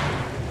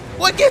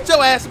 Boy, get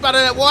your ass up out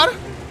of that water.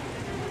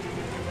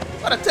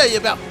 What'd I tell you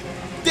about?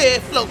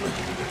 Dead floating.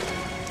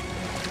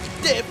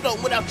 Dead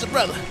floating without your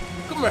brother.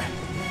 Come here.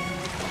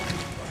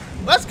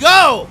 Let's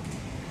go.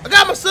 I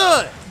got my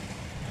son.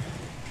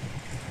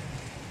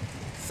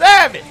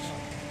 Savage.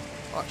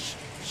 Oh,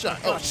 Sean.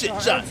 Oh,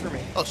 shit, Sean.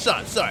 Oh,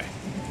 Sean, sorry.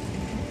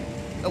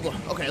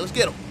 Okay, let's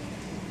get him.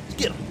 Let's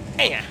get him.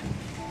 And.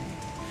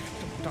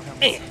 Come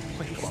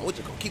on, we're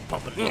just gonna keep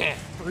pumping.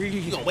 Breathe.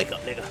 You gonna wake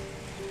up, nigga.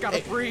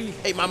 Gotta breathe.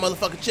 Hey, my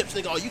motherfucking chips,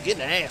 nigga. Oh, you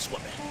getting an ass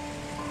whooping.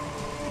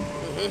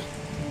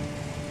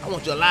 I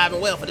want you alive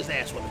and well for this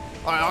ass whooping.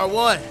 All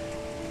right,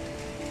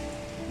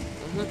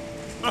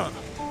 R1.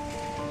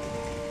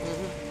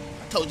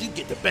 I told you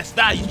get the best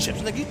value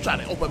chips, nigga. You trying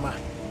to open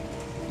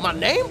my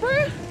name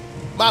brand?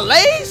 My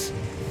Lay's?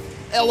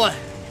 L1.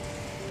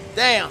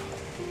 Damn.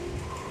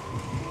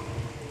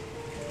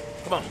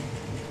 Come on.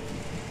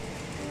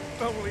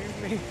 Don't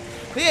leave me.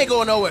 He ain't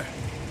going nowhere.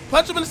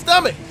 Punch him in the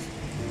stomach.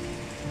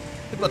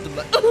 He about to be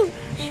like,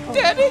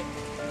 Daddy.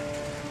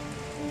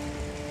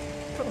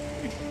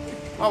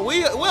 Oh,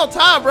 we on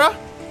time, bro.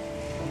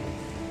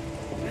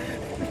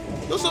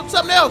 Do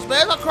something else,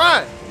 man. Stop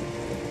crying.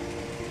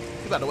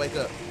 He about to wake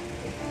up.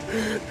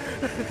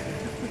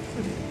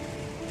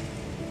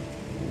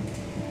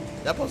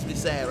 That's supposed to be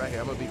sad right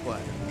here. I'm gonna be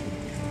quiet.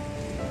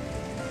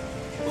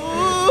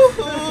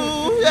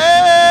 Ooh,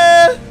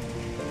 yeah.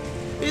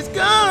 He's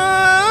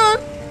gone.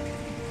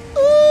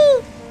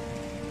 Ooh.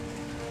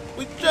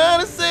 We try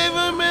to save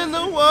him in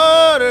the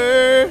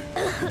water.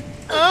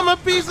 I'm a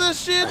piece of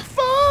shit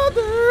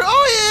father.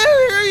 Oh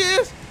yeah, here he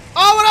is.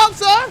 Oh, what up,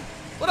 son?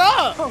 What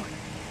up? Oh,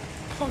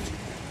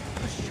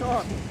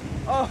 Sean.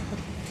 Oh.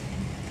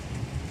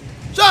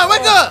 Sean,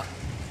 wake up.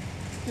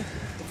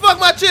 Fuck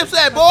my chips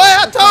at, boy.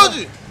 I told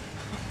you.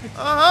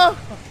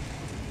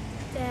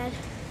 Dad.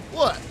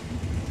 What?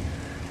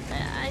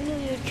 I knew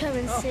you'd come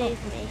and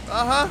save me.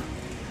 Uh-huh.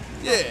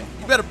 Yeah,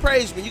 you better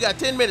praise me. You got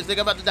 10 minutes, nigga.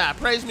 I'm about to die.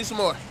 Praise me some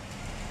more.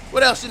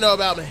 What else you know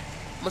about me?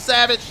 I'm a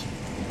savage.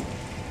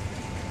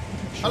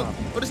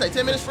 What did it say,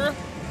 10 minutes for real?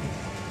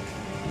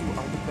 You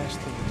are the best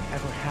thing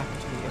that's ever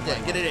happened to me in my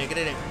life. Get it in, get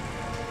it in.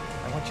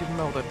 I want you to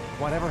know that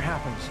whatever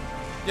happens,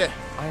 yeah,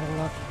 I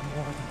love you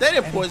more than they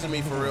didn't poison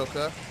me for real,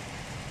 cuz.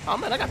 Oh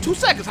man, I got 2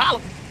 seconds,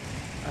 holla.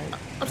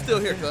 I'm still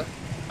here, cuz.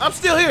 I'm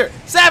still here.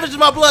 Savage in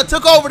my blood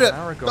took over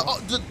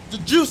the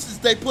juices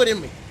they put in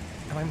me.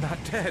 And I'm not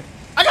dead.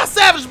 I got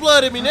savage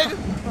blood in me, nigga.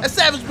 That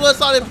savage blood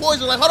saw that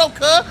poison like, hold on,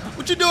 cuz.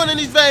 What you doing in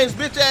these veins,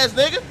 bitch ass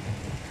nigga?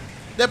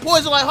 That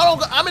poison like,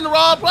 hold on, I'm in the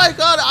wrong place,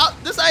 cuz.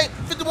 This ain't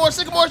 54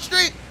 Sycamore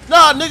Street.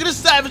 Nah, nigga, this is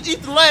Savage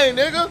Ethan Lane,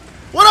 nigga.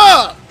 What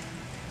up?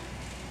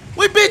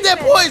 We beat that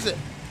poison.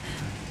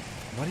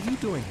 What are you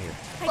doing here?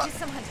 I did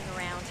some hunting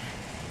around.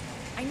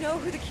 I know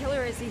who the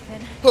killer is,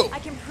 Ethan. Who? I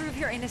can prove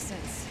your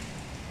innocence.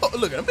 Oh,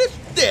 look at him, bitch.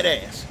 Dead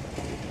ass.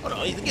 Hold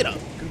on, Ethan, get up.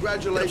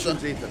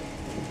 Congratulations, Ethan.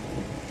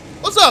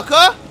 What's up,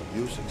 cuz?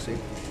 You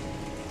succeeded.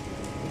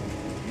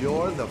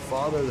 You're the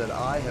father that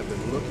I have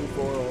been looking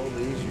for all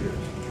these years.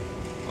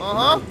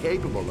 Uh-huh.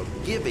 Capable of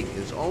giving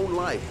his own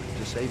life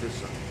to save his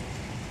son.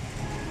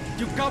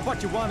 You got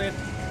what you wanted.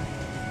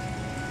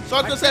 So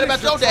I could say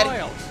about your daddy.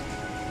 Trials.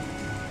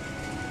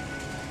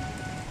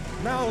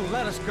 Now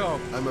let us go.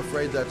 I'm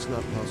afraid that's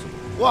not possible.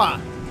 Why?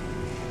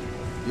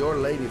 Your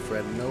lady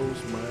friend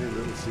knows my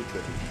little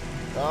secret.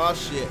 Oh,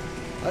 shit.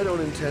 I don't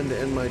intend to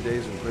end my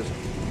days in prison.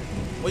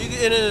 Well, you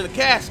get in a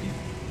casket.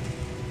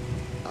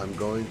 I'm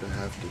going to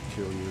have to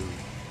kill you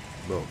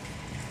both.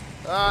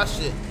 Ah,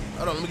 shit.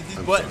 Hold on, let me get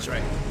these buttons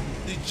right.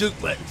 These juke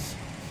buttons.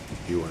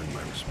 You earned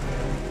my respect.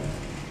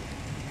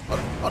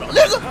 Hold on.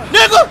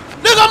 Nigga,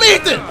 I'm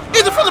Ethan.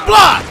 Ethan from the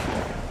block.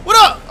 What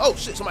up? Oh,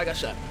 shit, somebody got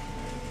shot.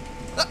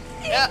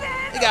 Yeah,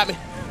 he got me.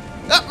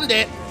 I'm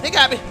dead. He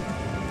got me.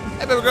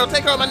 Hey, baby girl,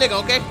 take care of my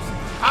nigga, okay?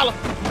 Holla.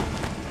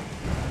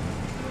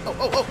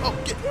 Oh,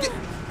 get.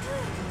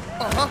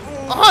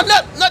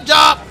 Nut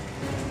job.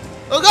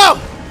 Let's go.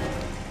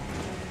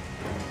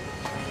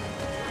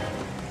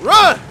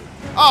 Run.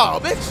 Oh,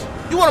 bitch.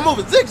 You want to move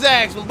in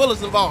zigzags when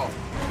bullets involved.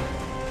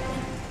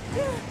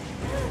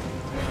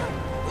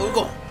 Where we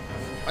going?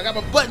 I got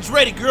my buttons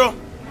ready, girl.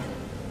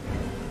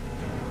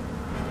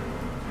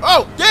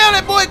 Oh, damn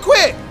that boy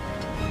quick.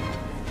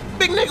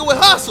 Big nigga with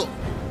hustle.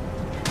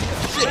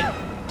 Shit.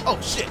 Oh,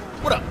 shit.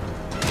 What up?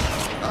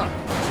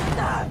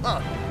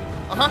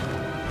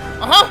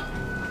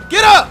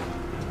 Get up.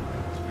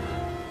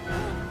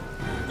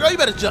 Girl, you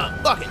better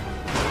jump. Fuck it.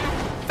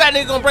 Fat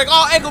nigga gonna break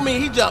all ankle meat.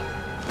 He jump.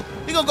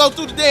 He gonna go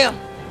through the damn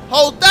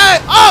whole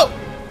thing. Oh!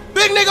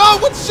 Big nigga, oh,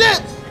 with the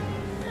shit.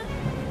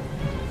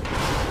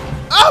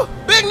 Oh!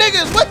 Big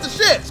nigga is with the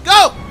shits.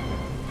 Go!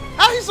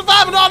 How he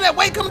surviving all that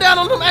weight coming down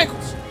on them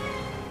ankles?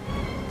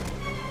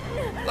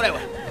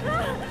 Whatever.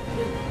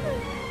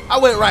 I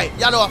went right.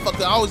 Y'all know I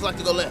fucked up. I always like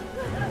to go left.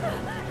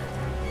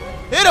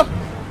 Hit him!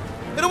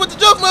 Hit him with the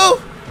juke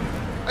move!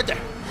 Right there.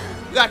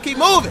 You gotta keep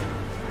moving.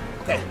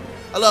 Okay.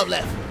 I love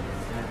left.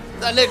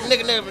 That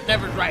nigga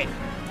never right.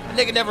 That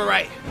nigga never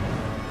right.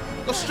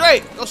 Go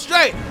straight. Go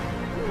straight.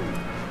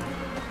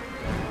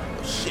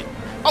 Oh, shit.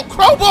 Oh,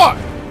 crowbar!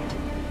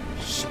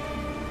 Shit.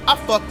 I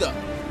fucked up.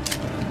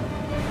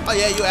 Oh,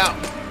 yeah, you out.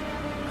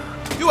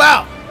 You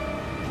out.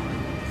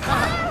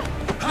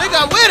 Nigga,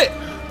 I'm with it.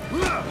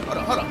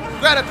 Hold on.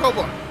 Grab that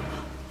crowbar.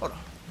 Hold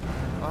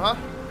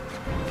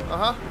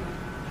on.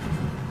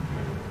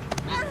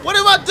 What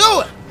am I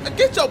doing? Now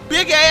get your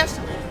big ass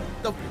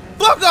the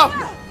fuck off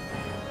me.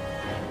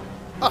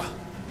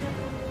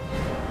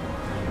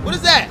 What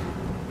is that?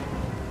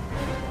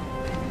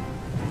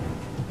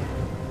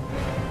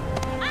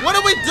 What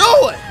are we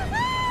doing?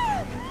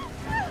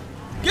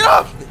 Get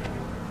off me.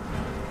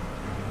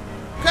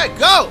 Okay,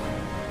 go.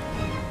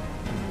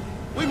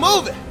 We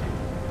moving.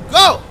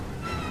 Go.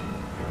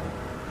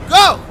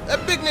 Go.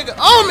 That big nigga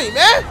on me,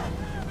 man.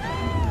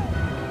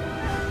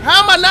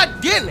 How am I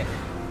not getting it?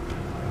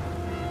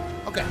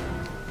 Okay.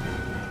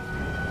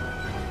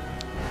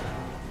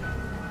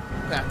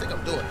 Okay, I think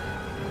I'm doing it.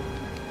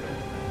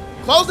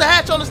 Close the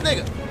hatch on this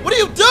nigga. What are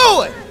you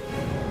doing?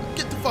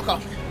 Get the fuck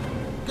off me.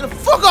 Get the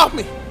fuck off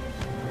me.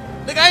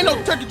 Nigga, I ain't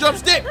no turkey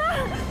drumstick.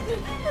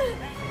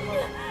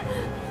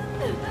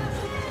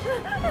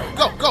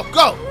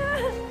 Go.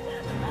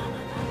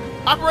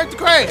 Operate the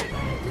crane.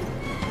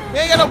 He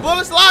ain't got no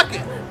bullets. Lock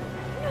it.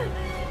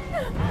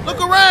 Look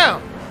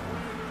around.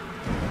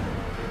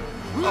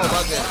 Oh,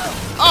 my God.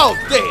 Oh,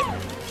 damn.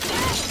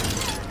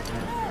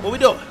 What we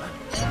doing?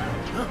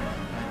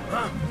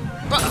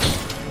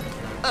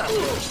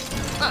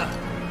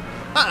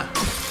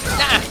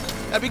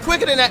 Gotta be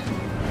quicker than that.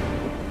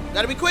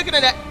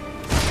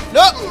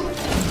 No.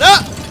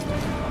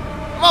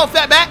 Come on,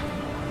 fat back.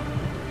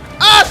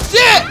 Ah,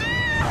 shit.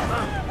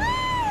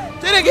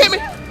 They didn't get me.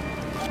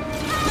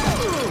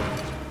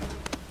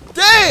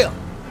 Damn.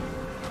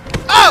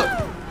 Oh.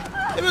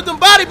 Hit me with them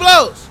body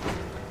blows.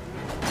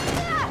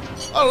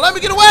 Oh, let me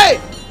get away.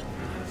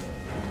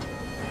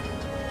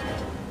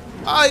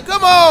 Alright,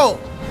 come on!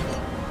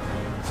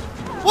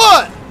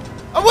 What?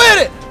 I'm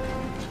with it!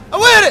 I'm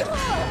with it!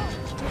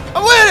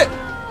 I'm with it!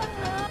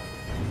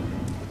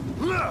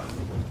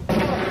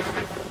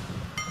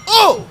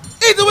 Oh!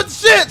 Ethan with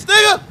the shits,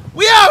 nigga!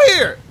 We out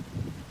here!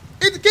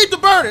 Ethan, keep the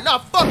burning! Nah,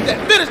 fuck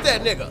that. Finish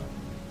that nigga!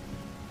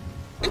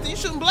 Ethan, you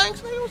shooting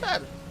blanks, nigga? What's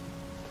happening?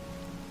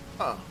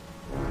 Huh.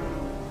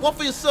 One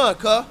for your son,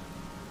 cuh.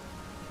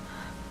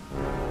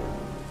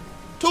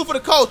 2 for the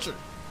culture.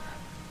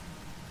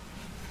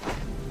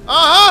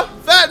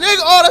 Fat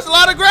nigga. Oh, that's a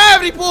lot of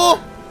gravity pull.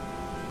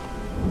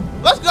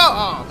 Let's go.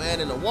 Oh, man,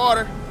 in the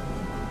water.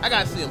 I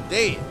gotta see him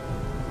dead.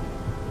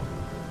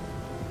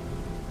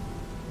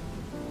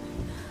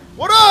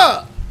 What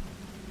up?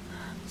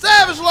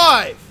 Savage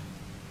life.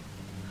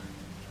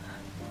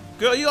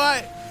 Girl, you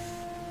alright?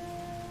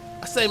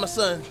 I saved my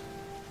son,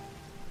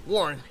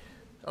 Warren.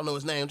 I don't know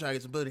his name. I'm trying to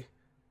get some booty.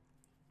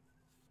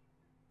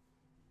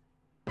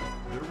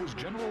 There was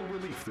general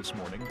relief this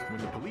morning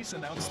when the police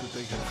announced that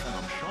they had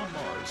found Sean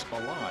Mars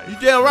alive. You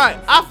damn right.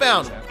 I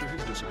found him. After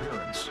his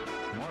disappearance,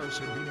 Mars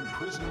had been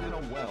imprisoned in a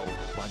well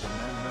by the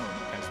man known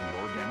as the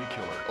Organi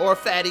Killer. Or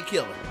Fatty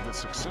Killer. The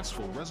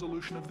successful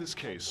resolution of this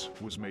case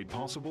was made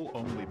possible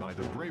only by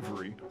the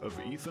bravery of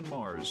Ethan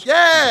Mars.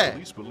 Yeah! The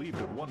police believed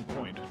at one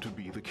point to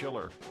be the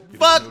killer.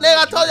 Fuck, nigga,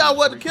 I told you I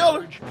wasn't the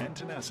killer. And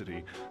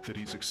tenacity that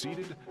he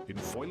succeeded in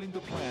foiling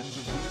the plans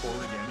of the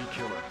Organi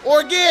Killer.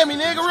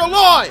 Origami, nigga, real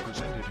loyal.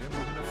 Presented him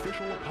with an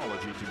official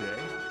apology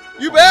today.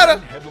 You better.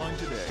 Headline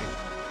today.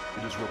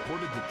 It is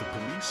reported that the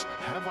police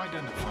have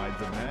identified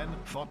the man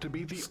thought to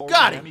be the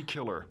Scotty. Organi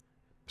Killer.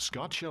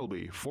 Scott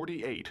Shelby,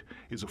 48,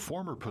 is a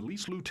former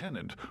police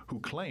lieutenant who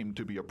claimed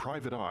to be a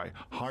private eye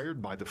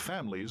hired by the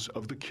families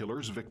of the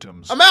killer's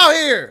victims. I'm out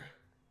here!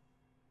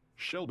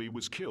 Shelby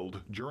was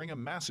killed during a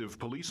massive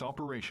police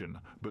operation,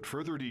 but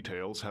further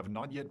details have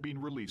not yet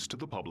been released to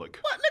the public.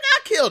 What? Nigga, I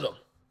killed him.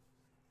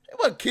 He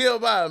wasn't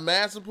killed by a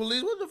massive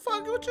police. What the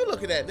fuck? What you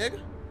looking at,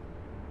 nigga?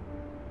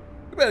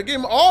 You better give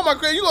him all my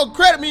credit. You gonna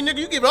credit me, nigga.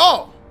 You give it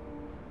all.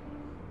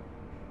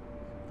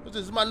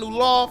 This is my new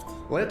loft.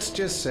 Let's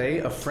just say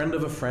a friend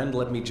of a friend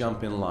let me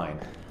jump in line.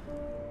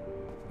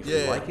 If you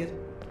like it,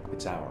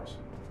 it's ours.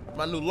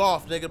 My new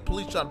loft, nigga.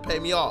 Police trying to pay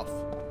me off.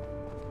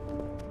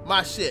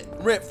 My shit.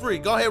 Rent free.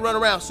 Go ahead, run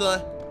around,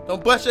 son.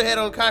 Don't bust your head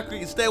on the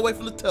concrete and stay away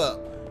from the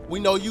tub. We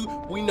know you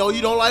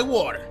don't like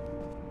water.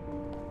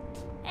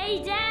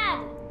 Hey,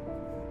 Dad.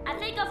 I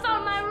think I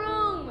found my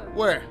room.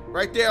 Where?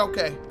 Right there?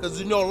 Okay. Because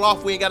you know the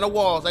loft, we ain't got no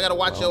walls. I gotta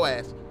watch your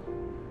ass.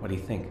 What do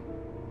you think?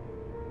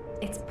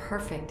 It's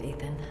perfect,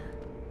 Ethan.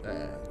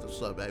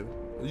 What's up, baby?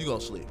 Where you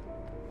gonna sleep?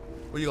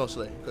 Where you gonna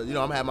sleep? Because, you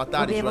know, I'm gonna have my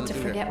thotties We'll be able running to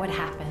through forget here. what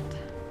happened.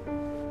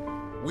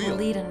 We'll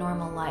lead a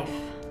normal life.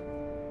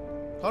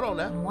 Hold on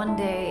now. And one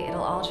day,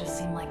 it'll all just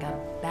seem like a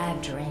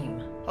bad dream.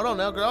 Hold on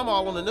now, girl. I'm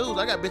all on the news.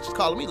 I got bitches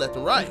calling me left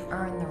and right. We've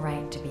earned the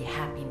right to be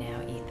happy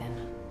now, Ethan.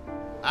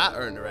 I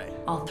earned the right.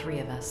 All 3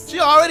 of us. She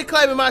already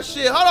claiming my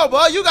shit. Hold on,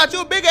 boy. You got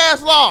you a big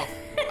ass loft.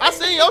 I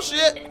seen your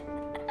shit.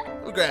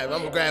 I'm gonna grab it. I'm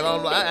gonna grab it.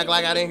 I'm gonna act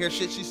like I didn't hear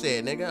shit she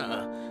said,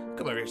 nigga.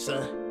 Come over here,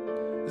 son.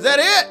 Is that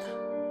it?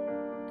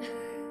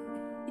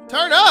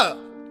 Turn up.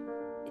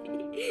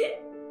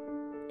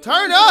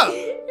 Turn up.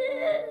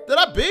 Did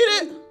I beat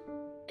it?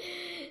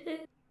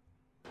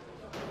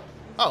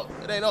 Oh,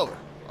 it ain't over.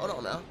 Hold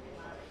on now.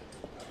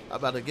 I'm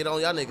about to get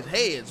on y'all niggas'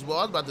 heads. Well,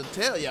 I was about to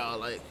tell y'all,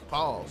 like,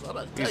 pause. I'm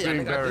about to tell He's y'all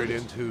being niggas. buried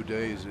in 2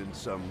 days in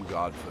some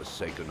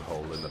godforsaken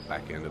hole in the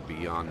back end of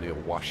beyond near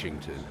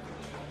Washington.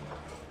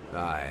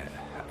 I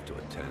have to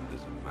attend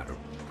as a matter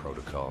of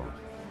protocol.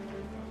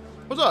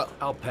 What's up?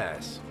 I'll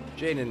pass.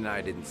 Jane and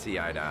I didn't see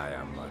eye to eye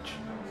on much.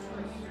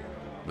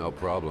 No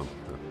problem.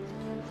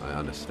 I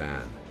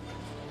understand.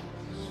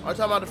 Are you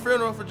talking about the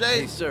funeral for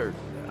Jay? Hey, sir.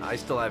 I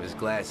still have his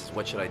glasses.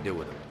 What should I do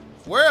with them?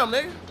 Wear them,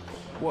 nigga.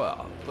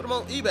 Well, put them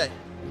on eBay.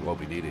 You won't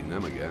be needing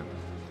them again.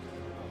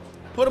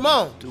 Put them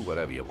on. Do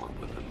whatever you want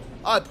with them.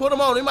 All right, put them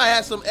on. He might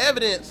have some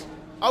evidence.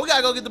 Oh, we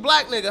gotta go get the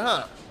black nigga,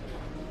 huh?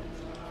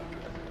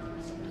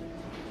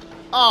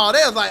 Oh,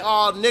 they was like,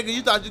 oh, nigga,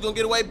 you thought you was gonna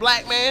get away,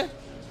 black man?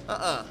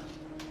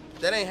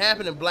 That ain't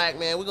happening, black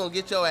man. We're gonna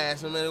get your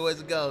ass in many ways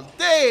it goes.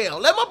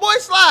 Damn, let my boy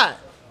slide.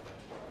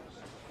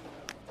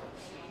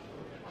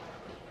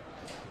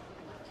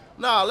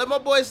 Nah, let my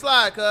boy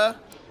slide, cuz.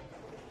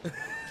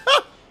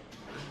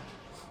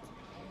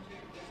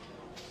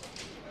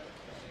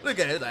 Look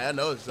at it, like, I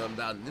know it's something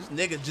about it. This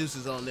nigga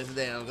juices on this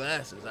damn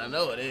glasses. I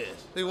know it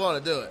is. He wanna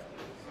do it.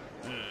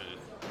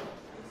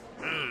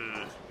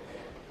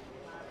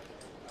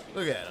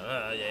 Look at him.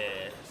 Oh,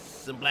 yeah.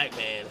 Some black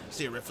man.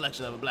 See a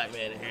reflection of a black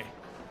man in here.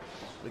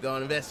 We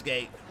gonna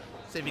investigate.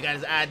 See if he got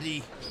his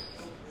ID.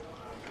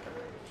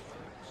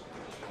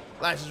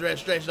 License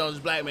registration on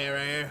this black man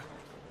right here.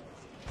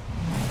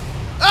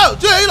 Oh,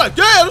 Jay, like,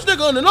 damn, this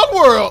nigga in another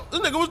world. This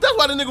nigga was, that's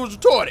why the nigga was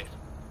retarded.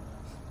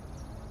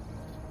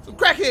 Some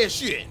crackhead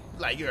shit.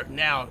 Like, you're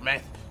now a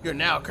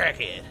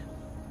crackhead.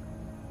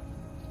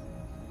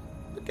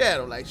 Look at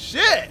him, like,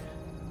 shit.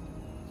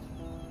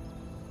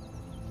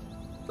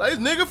 Like, this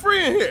nigga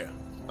free in here.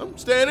 I'm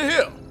standing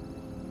here.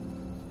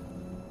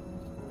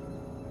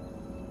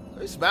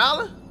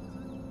 smiling?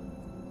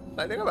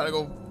 Like they about to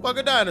go fuck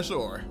a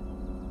dinosaur.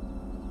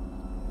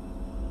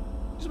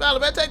 You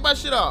smiling, man? Take my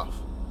shit off.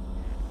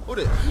 Who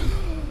this?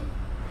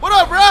 What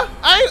up, bro?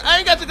 I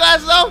ain't got your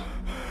glasses on.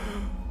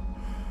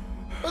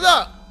 What's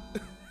up?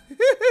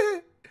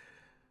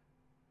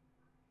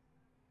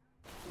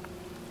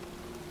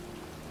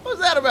 What's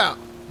that about?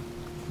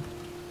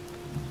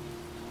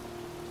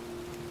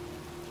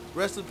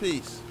 Rest in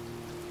peace,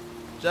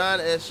 John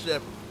S.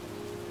 Shepard.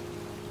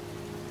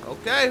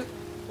 Okay,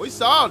 we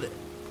solved it.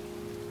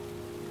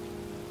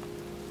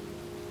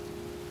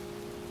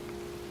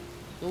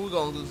 We're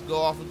gonna just go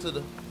off into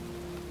the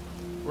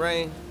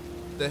rain,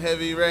 the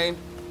heavy rain.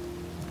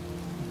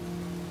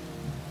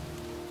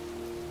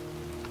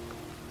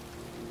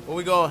 Where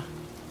we going?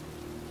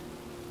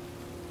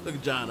 Look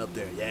at John up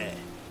there. Yeah,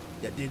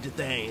 you did your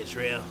thing,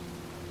 Israel.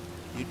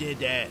 You did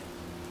that.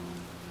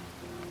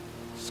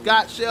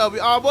 Scott Shelby.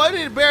 Oh boy, I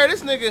need to bury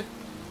this nigga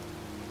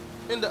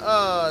in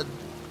the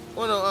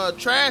one of the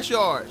trash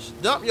yards,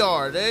 dump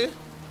yard, eh?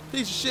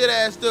 Piece of shit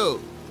ass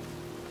dude.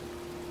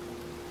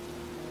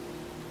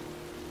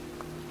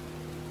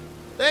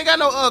 They ain't got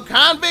no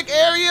convict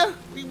area.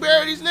 We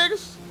bury these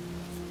niggas.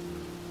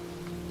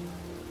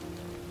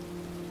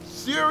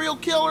 Serial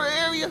killer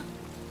area.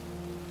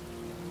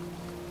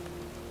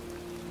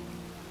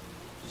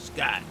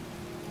 Scott.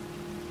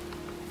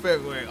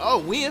 February. Oh,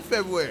 we in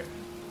February.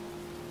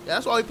 Yeah,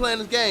 that's why we playing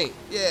this game.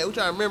 Yeah, we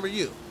trying to remember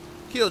you.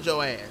 Killed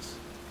your ass.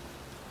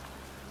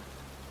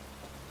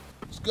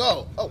 Let's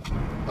go. Oh.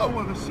 I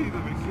want to see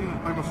them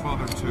again. I'm a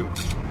father too.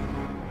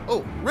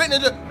 Oh, written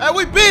in the. Hey,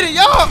 we beat it,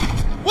 y'all.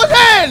 What's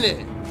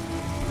happening?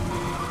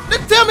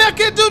 Nigga tell me I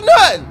can't do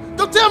nothing.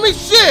 Don't tell me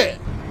shit.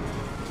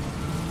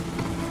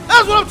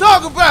 That's what I'm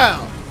talking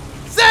about.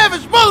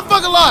 Savage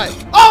motherfucking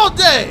life. All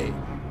day.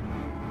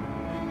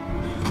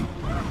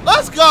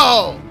 Let's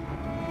go.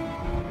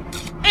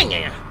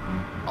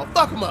 Oh,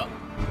 fuck him up.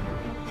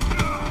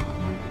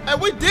 Hey,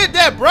 we did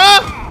that,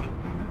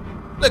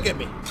 bruh. Look at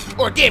me.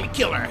 Origami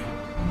killer.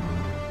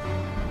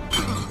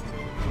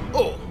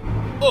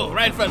 Oh,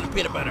 right in front of the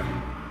peanut butter.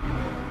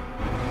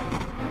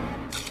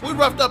 We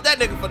roughed up that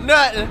nigga for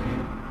nothing.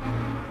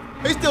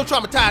 He's still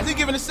traumatized. He's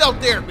giving himself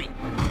therapy.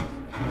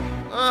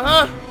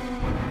 Uh-huh.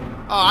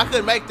 Oh, I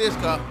couldn't make this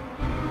cup.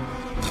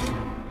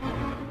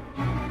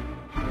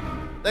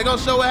 They gonna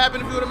show what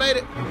happened if you would've made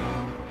it?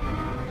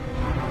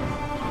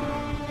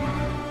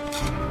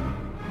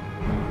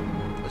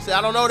 Let's see,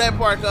 I don't know that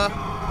part, cup.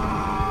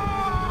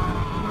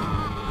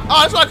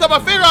 Oh, that's why I cut my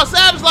finger off.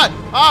 Savage like,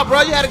 oh,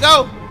 bro, you had to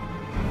go.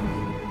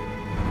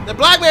 The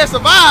black man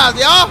survived,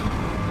 y'all.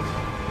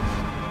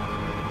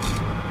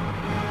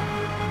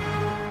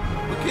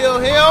 We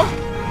killed him.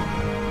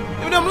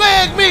 Give me them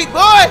leg meat,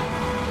 boy.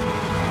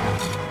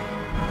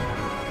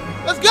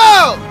 Let's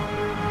go.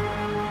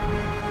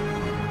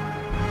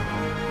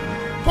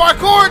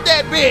 Parkoured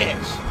that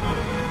bitch.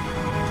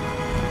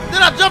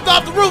 Then I jumped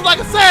off the roof like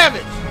a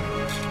savage.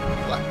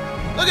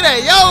 Look at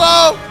that,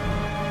 YOLO.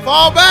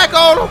 Fall back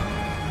on him.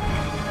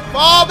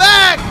 Fall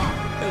back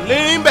and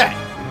lean back.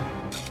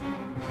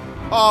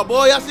 Oh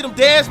boy, y'all see them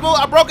dance moves?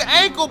 I broke an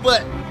ankle,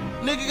 but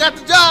nigga got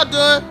the job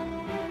done.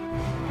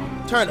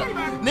 Turn up.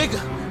 Nigga.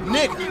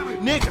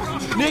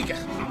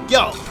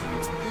 Yo.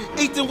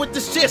 Ethan with the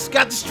shits,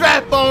 got the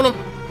strap on him.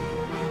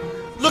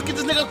 Look at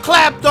this nigga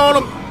clapped on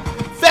him.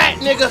 Fat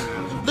nigga,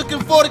 looking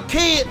for the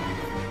kid.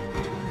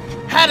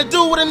 Had to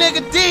do what a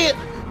nigga did.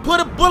 Put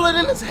a bullet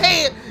in his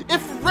head.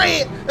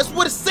 Infrared, that's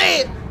what it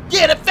said.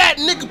 Yeah, that fat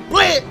nigga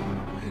bled.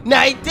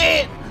 Now he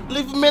dead,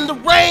 leave him in the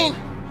rain.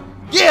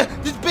 Yeah,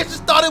 these bitches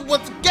thought it was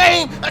a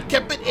game. I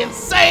kept it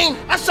insane.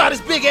 I shot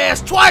his big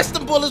ass twice.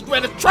 Them bullets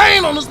ran a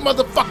train on his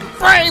motherfucking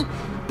frame.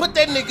 Put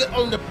that nigga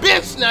on the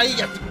bench, now he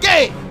got the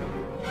game.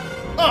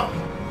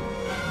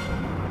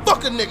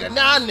 Fuck a nigga,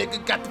 now a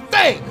nigga got the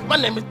fame. My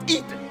name is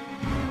Ethan.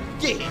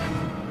 Yeah,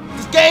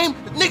 this game,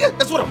 nigga,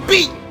 that's what I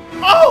beat.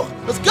 Oh,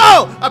 let's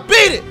go, I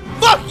beat it.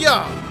 Fuck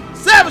y'all,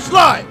 Savage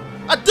Life.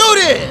 I do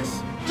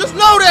this, just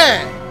know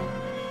that.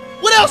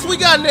 What else we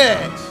got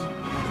next?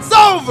 It's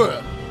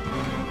over.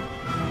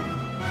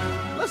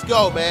 Let's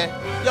go, man.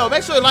 Yo,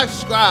 make sure you like,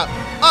 subscribe,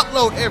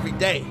 upload every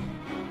day.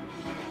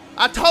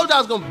 I told you I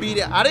was gonna beat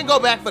it. I didn't go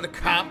back for the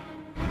cop.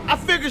 I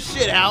figured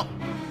shit out.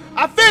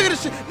 I figured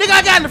this shit. Nigga,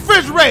 I got in the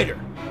refrigerator.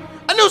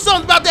 I knew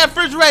something about that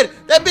refrigerator.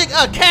 That big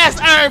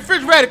cast iron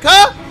refrigerator,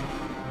 cuz.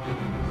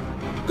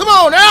 Come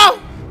on now.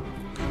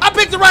 I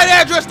picked the right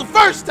address the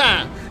first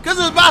time because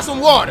it was by some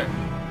water.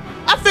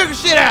 I figured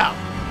shit out.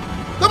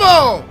 Come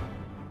on.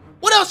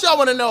 What else y'all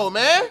want to know,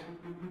 man?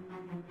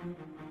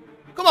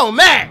 Come on,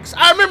 Max.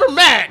 I remember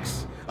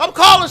Max. I'm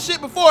calling shit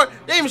before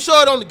they even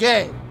show it on the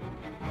game.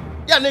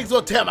 Y'all niggas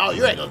gonna tell me, oh,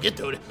 you ain't gonna get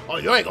through this. Oh,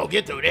 you ain't gonna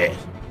get through this.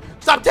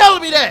 Stop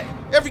telling me that.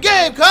 Every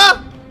game, cuz.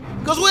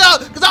 Cause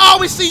I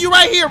always see you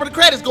right here where the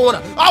credits going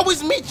up. I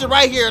always meet you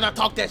right here and I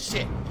talk that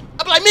shit.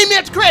 I be like, meet me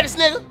at the credits,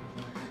 nigga.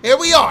 Here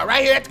we are,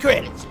 right here at the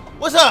credits.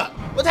 What's up?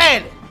 What's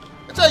happening?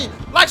 I tell you,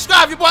 like,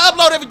 subscribe, your boy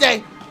upload every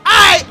day.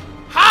 Alright,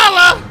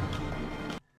 holla!